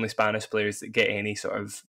apparently it's only Spanish players that get any sort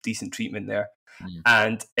of decent treatment there.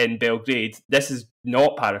 And in Belgrade, this is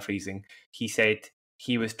not paraphrasing. He said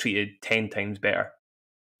he was treated 10 times better.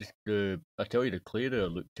 I tell you, the clay there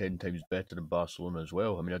looked 10 times better than Barcelona as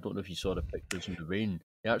well. I mean, I don't know if you saw the pictures in the rain.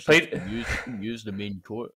 He actually used the main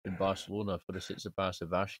court in Barcelona for the Tsitsipas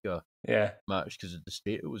Ivashka match because of the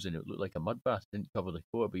state it was in. It looked like a mud bath. It didn't cover the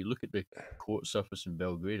court, but you look at the court surface in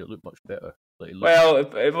Belgrade, it looked much better. Like,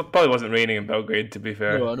 it probably wasn't raining in Belgrade, to be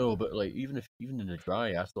fair. No, I know, but like even in the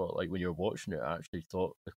dry, I thought like when you're watching it, I actually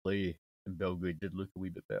thought the clay in Belgrade did look a wee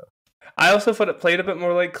bit better. I also thought it played a bit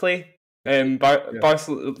more like clay.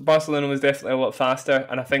 Barcelona was definitely a lot faster,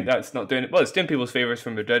 and I think that's not doing it. Well, it's doing people's favours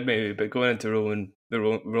from Madrid maybe, but going into Roland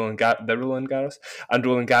Garros and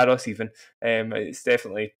Roland Garros even, it's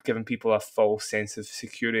definitely giving people a false sense of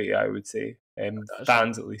security. I would say,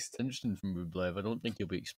 fans at least. Interesting from Rublev. I don't think he'll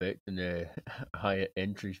be expecting a high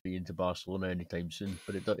entry fee into Barcelona anytime soon,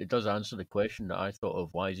 but it does answer the question that I thought of: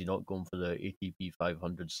 why is he not going for the ATP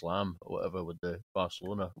 500 Slam or whatever with the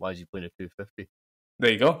Barcelona? Why is he playing a 250?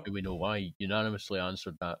 There you go. We know why. He unanimously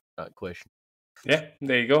answered that question. Yeah,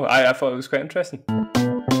 there you go. I thought it was quite interesting.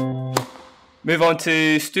 Move on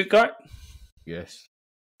to Stuttgart. Yes.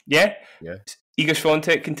 Yeah? Yeah. Iga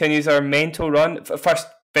Swiatek continues our mental run.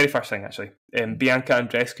 Very first thing, actually. Bianca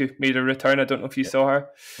Andreescu made a return. I don't know if you saw her.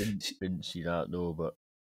 Didn't see that, no, but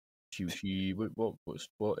she what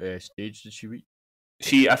stage did she reach?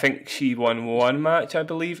 I think she won one match, I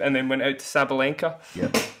believe, and then went out to Sabalenka. Yeah.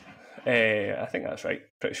 I think that's right.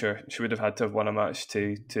 Pretty sure she would have had to have won a match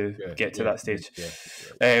to get to that stage.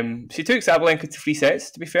 Yeah. She took Sabalenka to 3 sets,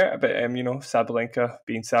 to be fair. But Sabalenka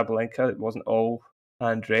being Sabalenka, it wasn't all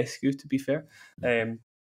Andreescu, to be fair.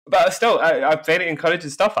 But still, I'm very encouraging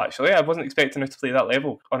stuff. Actually, I wasn't expecting her to play that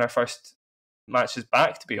level on her first matches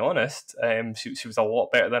back. To be honest, she was a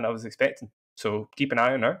lot better than I was expecting. So keep an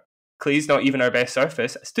eye on her. Clay's not even our best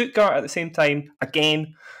surface. Stuttgart at the same time,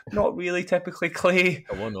 again, not really typically clay.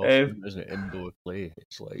 A one-off, isn't it? Indoor clay.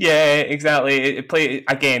 It's like exactly.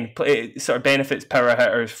 It sort of benefits power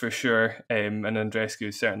hitters for sure. And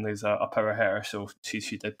Andreescu certainly is a power hitter, so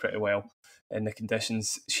she did pretty well in the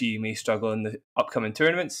conditions. She may struggle in the upcoming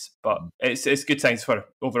tournaments, but it's good signs for her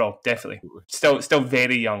overall. Definitely, still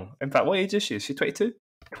very young. In fact, what age is she? Is she 22?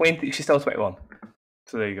 20? She's still 21.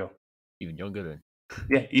 So there you go. Even younger then.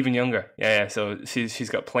 Yeah, even younger. Yeah. So she's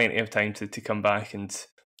got plenty of time to come back, and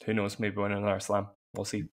who knows, maybe win another slam. We'll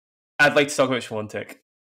see. I'd like to talk about Swiatek.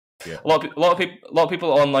 Yeah. A lot of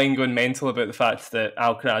people online going mental about the fact that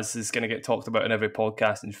Alcaraz is going to get talked about in every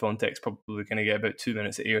podcast, and Swiatek's probably going to get about 2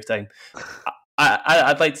 minutes of airtime.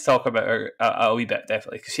 I'd like to talk about her a wee bit,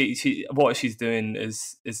 definitely, because she what she's doing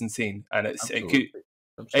is insane, and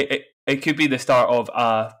it could be the start of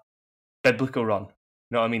a biblical run.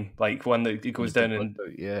 You know what I mean? Like one that goes down and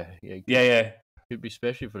yeah. Could be,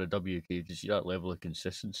 especially for the WK, to see that level of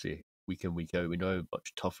consistency week in, week out. We know how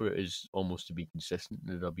much tougher it is almost to be consistent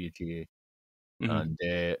in the WTA. And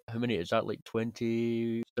how many is that? Like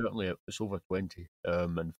 20? Certainly, it's over 20.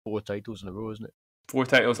 And 4 titles in a row, isn't it? 4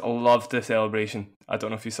 titles. I loved the celebration. I don't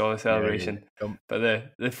know if you saw the celebration, but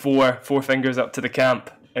the four fingers up to the camp.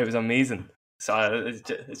 It was amazing. So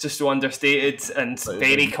it's just so understated and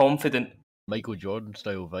very confident. Michael Jordan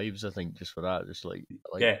style vibes, I think, just for that. Just I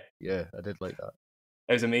did like that.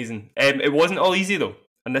 It was amazing. It wasn't all easy though,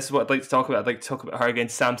 and this is what I'd like to talk about. I'd like to talk about her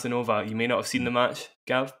against Samsonova. You may not have seen the match,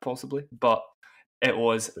 Gav, possibly, but it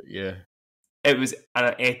was it was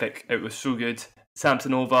an epic. It was so good.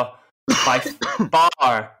 Samsonova, by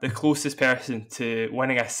far the closest person to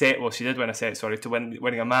winning a set. Well, she did win a set, to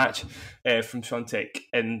winning a match from Swiatek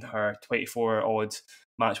in her 24 odd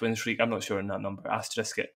match win streak. I'm not sure on that number.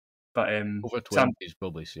 Asterisk it. But over 20 is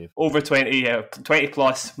probably safe. Over 20, 20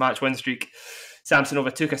 plus match win streak.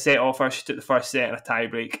 Samsonova took a set off her. She took the first set in a tie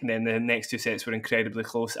break, and then the next 2 sets were incredibly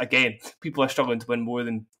close. Again, people are struggling to win more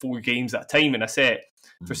than 4 games at a time in a set.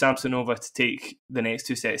 For Samsonova to take the next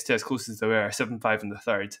 2 sets to as close as they were, 7-5 in the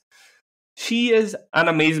third. She is an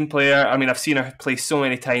amazing player. I mean, I've seen her play so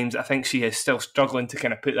many times. I think she is still struggling to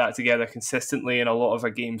kind of put that together consistently in a lot of her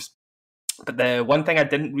games. But the one thing I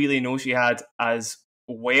didn't really know she had as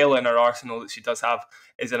well in her arsenal that she does have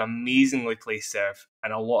is an amazingly placed serve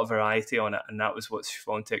and a lot of variety on it, and that was what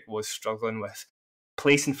Swiatek was struggling with.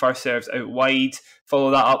 Placing first serves out wide,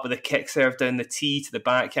 follow that up with a kick serve down the tee to the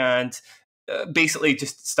backhand, basically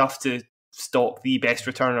just stuff to stop the best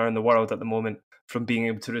returner in the world at the moment from being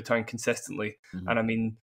able to return consistently. And I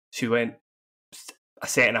mean, she went a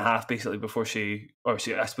set and a half basically before I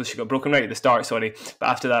suppose she got broken right at the start, sorry, but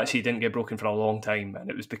after that she didn't get broken for a long time, and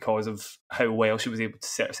it was because of how well she was able to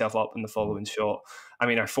set herself up in the following shot. I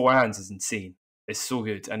mean, her forehands is insane. It's so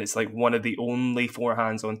good, and it's like one of the only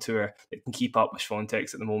forehands on tour that can keep up with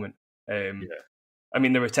Swiatek's at the moment. I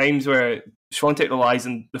mean, there were times where Swiatek relies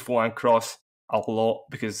on the forehand cross a lot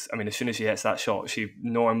because, I mean, as soon as she hits that shot, she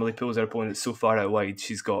normally pulls her opponent so far out wide,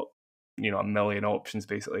 she's got, a million options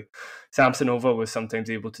basically. Samsonova was sometimes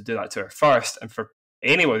able to do that to her first, and for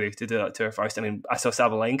anybody to do that to her first, I mean, I saw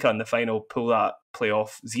Sabalenka in the final pull that play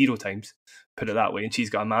off 0 times, put it that way, and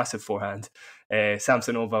she's got a massive forehand.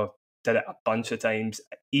 Samsonova did it a bunch of times,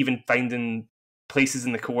 even finding places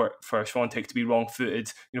in the court for Swiatek to be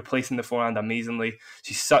wrong-footed, placing the forehand amazingly.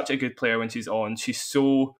 She's such a good player when she's on. She's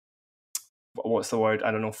so, what's the word?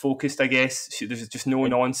 I don't know, focused, I guess. There's just no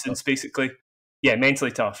nonsense, basically. Yeah, mentally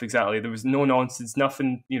tough, exactly. There was no nonsense,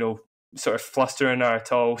 nothing, sort of flustering her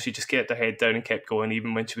at all. She just kept her head down and kept going,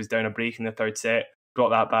 even when she was down a break in the third set, brought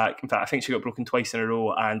that back. In fact, I think she got broken twice in a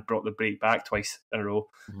row and brought the break back twice in a row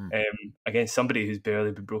against somebody who's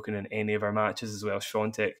barely been broken in any of her matches as well,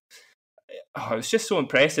 Swiatek. It was just so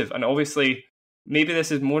impressive. And obviously, maybe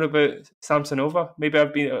this is more about Samsonova. Maybe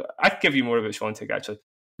I could give you more about Swiatek, actually.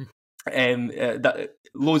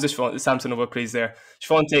 Loads of Samsonova praise there.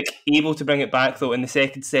 Swiatek able to bring it back though in the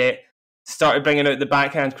second set, started bringing out the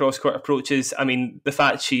backhand cross-court approaches. I mean, the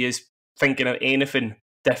fact she is thinking of anything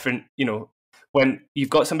different, when you've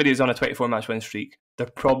got somebody who's on a 24-match win streak, they're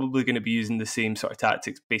probably going to be using the same sort of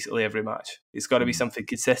tactics basically every match. It's got to be something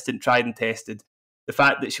consistent, tried and tested. The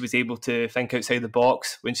fact that she was able to think outside the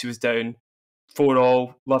box when she was down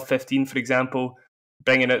 4-all, love 15, for example,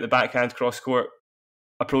 bringing out the backhand cross-court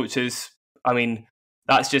approaches, I mean,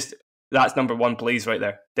 that's number one plays right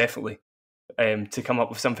there, definitely. To come up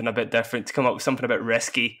with something a bit different, to come up with something a bit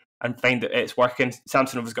risky and find that it's working.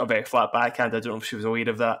 Samsonova's got a very flat backhand. I don't know if she was aware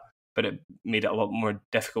of that, but it made it a lot more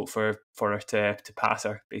difficult for her to pass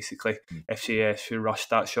her, basically, if she rushed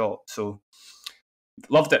that shot. So,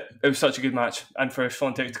 loved it. It was such a good match. And for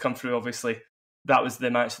Swiatek to come through, obviously, that was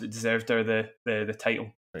the match that deserved her the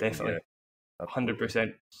title, definitely.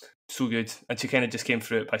 100%. So good. And she kind of just came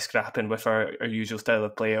through it by scrapping with her usual style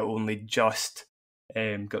of play. It only just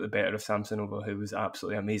got the better of Samsonova, who was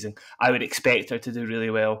absolutely amazing. I would expect her to do really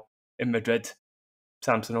well in Madrid,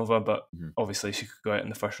 Samsonova, but obviously she could go out in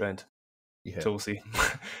the first round. Yeah. So we'll see.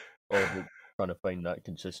 Trying to find that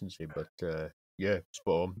consistency, but yeah,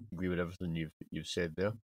 spot on. Agree with everything you've said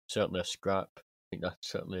there. Certainly a scrap. I think that's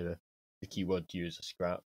certainly the key word to use, a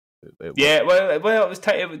scrap. Well, it was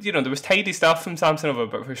there was tidy stuff from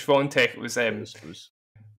Samsonova, but for Swiatek, it was a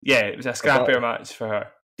scrappier match for her.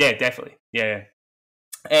 Yeah, definitely. Yeah.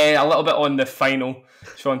 A little bit on the final,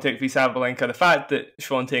 Swiatek v Sabalenka. The fact that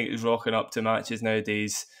Swiatek is rocking up to matches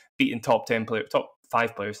nowadays, beating top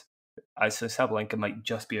 5 players. So Sabalenka might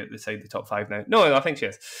just be outside the top 5 now. No, I think she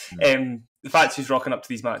is. The fact she's rocking up to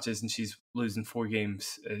these matches and she's losing 4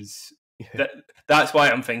 games is that's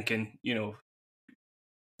why I'm thinking,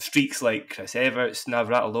 streaks like Chris Evert's,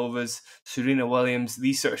 Navratilova's, Serena Williams,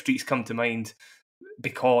 these sort of streaks come to mind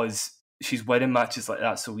because she's winning matches like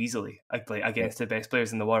that so easily, like against the best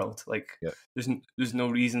players in the world. There's no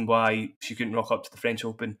reason why she couldn't rock up to the French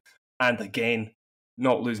Open and again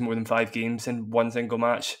not lose more than 5 games in one single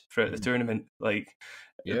match throughout the tournament.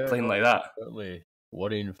 Playing like that. Certainly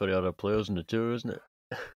worrying for the other players in the tour, isn't it?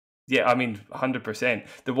 Yeah, I mean, 100%.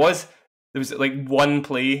 There was one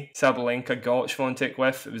play Sabalenka got Swiatek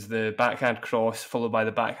with. It was the backhand cross followed by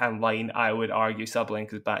the backhand line. I would argue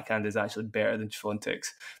Sabalenka's backhand is actually better than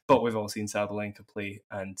Swiatek's, but we've all seen Sabalenka play,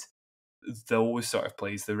 and those sort of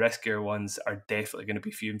plays, the riskier ones, are definitely going to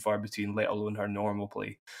be few and far between, let alone her normal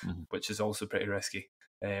play, which is also pretty risky.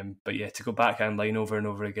 But yeah, to go backhand line over and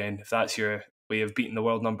over again, if that's your way of beating the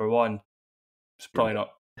world number one, it's probably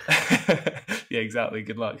not. Yeah, exactly.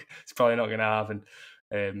 Good luck. It's probably not going to happen.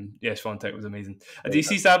 Swiatek was amazing. Do you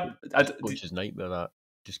see Sab? Which is nightmare that.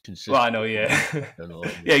 Just consistent. Well, I know, yeah.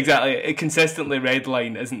 Yeah, exactly. It consistently red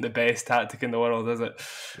line isn't the best tactic in the world, is it?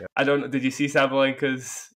 Yeah. I don't know. Did you see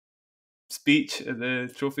Sabalenka's speech at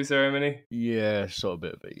the trophy ceremony? Yeah, saw a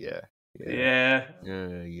bit of it, yeah.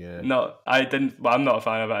 No, I didn't. Well, I'm not a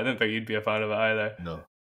fan of it. I didn't think you'd be a fan of it either. No.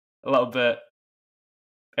 A little bit,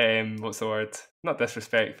 what's the word? Not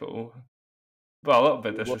disrespectful. Well, a little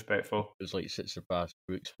bit disrespectful. It was like Tsitsipas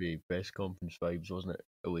Brooksby press conference vibes, wasn't it?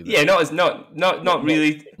 Yeah, not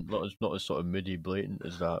really. Not as sort of moody blatant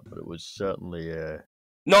as that, but it was certainly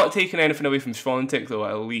Not taking anything away from Swiatek though,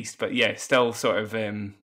 at least, but yeah, still sort of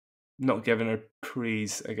not giving her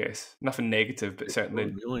praise, I guess. Nothing negative, but certainly.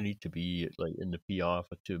 We only need to be like in the PR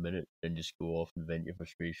for 2 minutes and just go off and vent your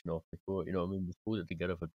frustration off the court. You know what I mean? Just hold it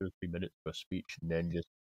together for 2 or 3 minutes for a speech and then just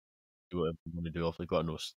do whatever you want to do off the court.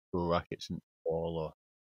 No throw rackets and ball or.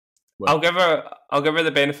 I'll give her the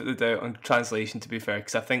benefit of the doubt on translation, to be fair,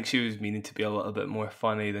 because I think she was meaning to be a little bit more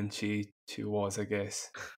funny than she was, I guess.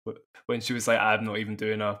 When she was like, I'm not even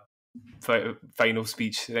doing a final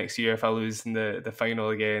speech next year if I lose in the final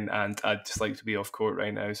again, and I'd just like to be off court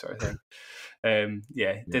right now, sort of thing.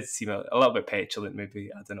 It did seem a little bit petulant, maybe.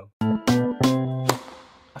 I don't know.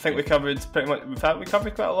 I think we covered pretty much. In fact, we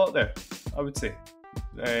covered quite a lot there, I would say.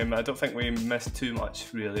 I don't think we missed too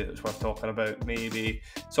much really that's worth talking about. Maybe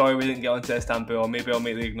sorry we didn't get onto Istanbul. Maybe I'll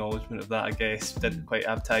make the acknowledgement of that, I guess. Didn't quite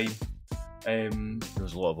have time. There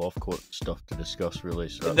was a lot of off-court stuff to discuss, really.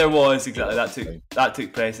 So there was, exactly. That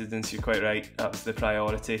took precedence. You're quite right. That was the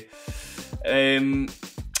priority.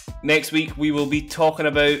 Next week we will be talking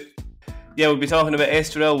about. Yeah, we'll be talking about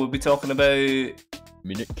Estoril. We'll be talking about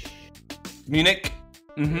Munich.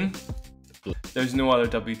 There's no other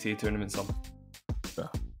WTA tournaments on.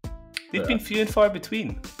 They've been few and far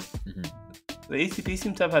between. The ATP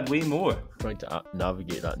seem to have had way more. Trying to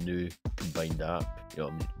navigate that new combined app. You know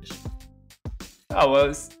what I mean?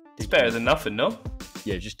 It's better than nothing, no?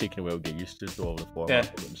 Yeah, just taking a while to get used to all the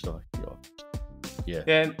format and stuff.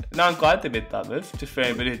 Yeah. No, I'm glad they made that move. Just for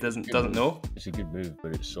anybody who doesn't know, it's a good move,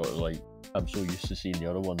 but it's sort of like I'm so used to seeing the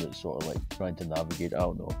other one that's sort of like trying to navigate. I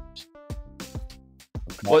don't know.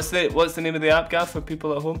 What's the name of the app, Gav, for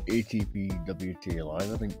people at home? ATP WTA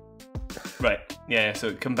Live, I think. Right. Yeah. So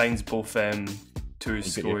it combines both tour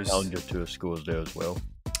scores. Calendar tour scores there as well.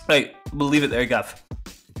 Right. We'll leave it there, Gav.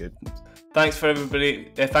 Good. Thanks to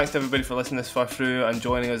everybody for listening this far through and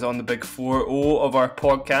joining us on the big 4-0 of our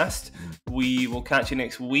podcast. We will catch you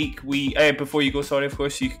next week. Before you go, of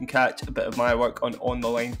course, you can catch a bit of my work on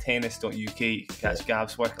onthelintennis.uk. You can catch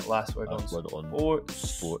Gav's work at Last Word on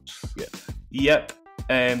Sports. Yeah. Yep.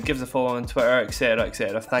 Give us a follow on Twitter, etc.,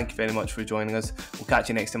 etc. Thank you very much for joining us. We'll catch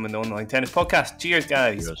you next time on the On The Line Tennis Podcast. Cheers,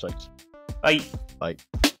 guys. Cheers, thanks. Bye.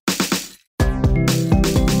 Bye.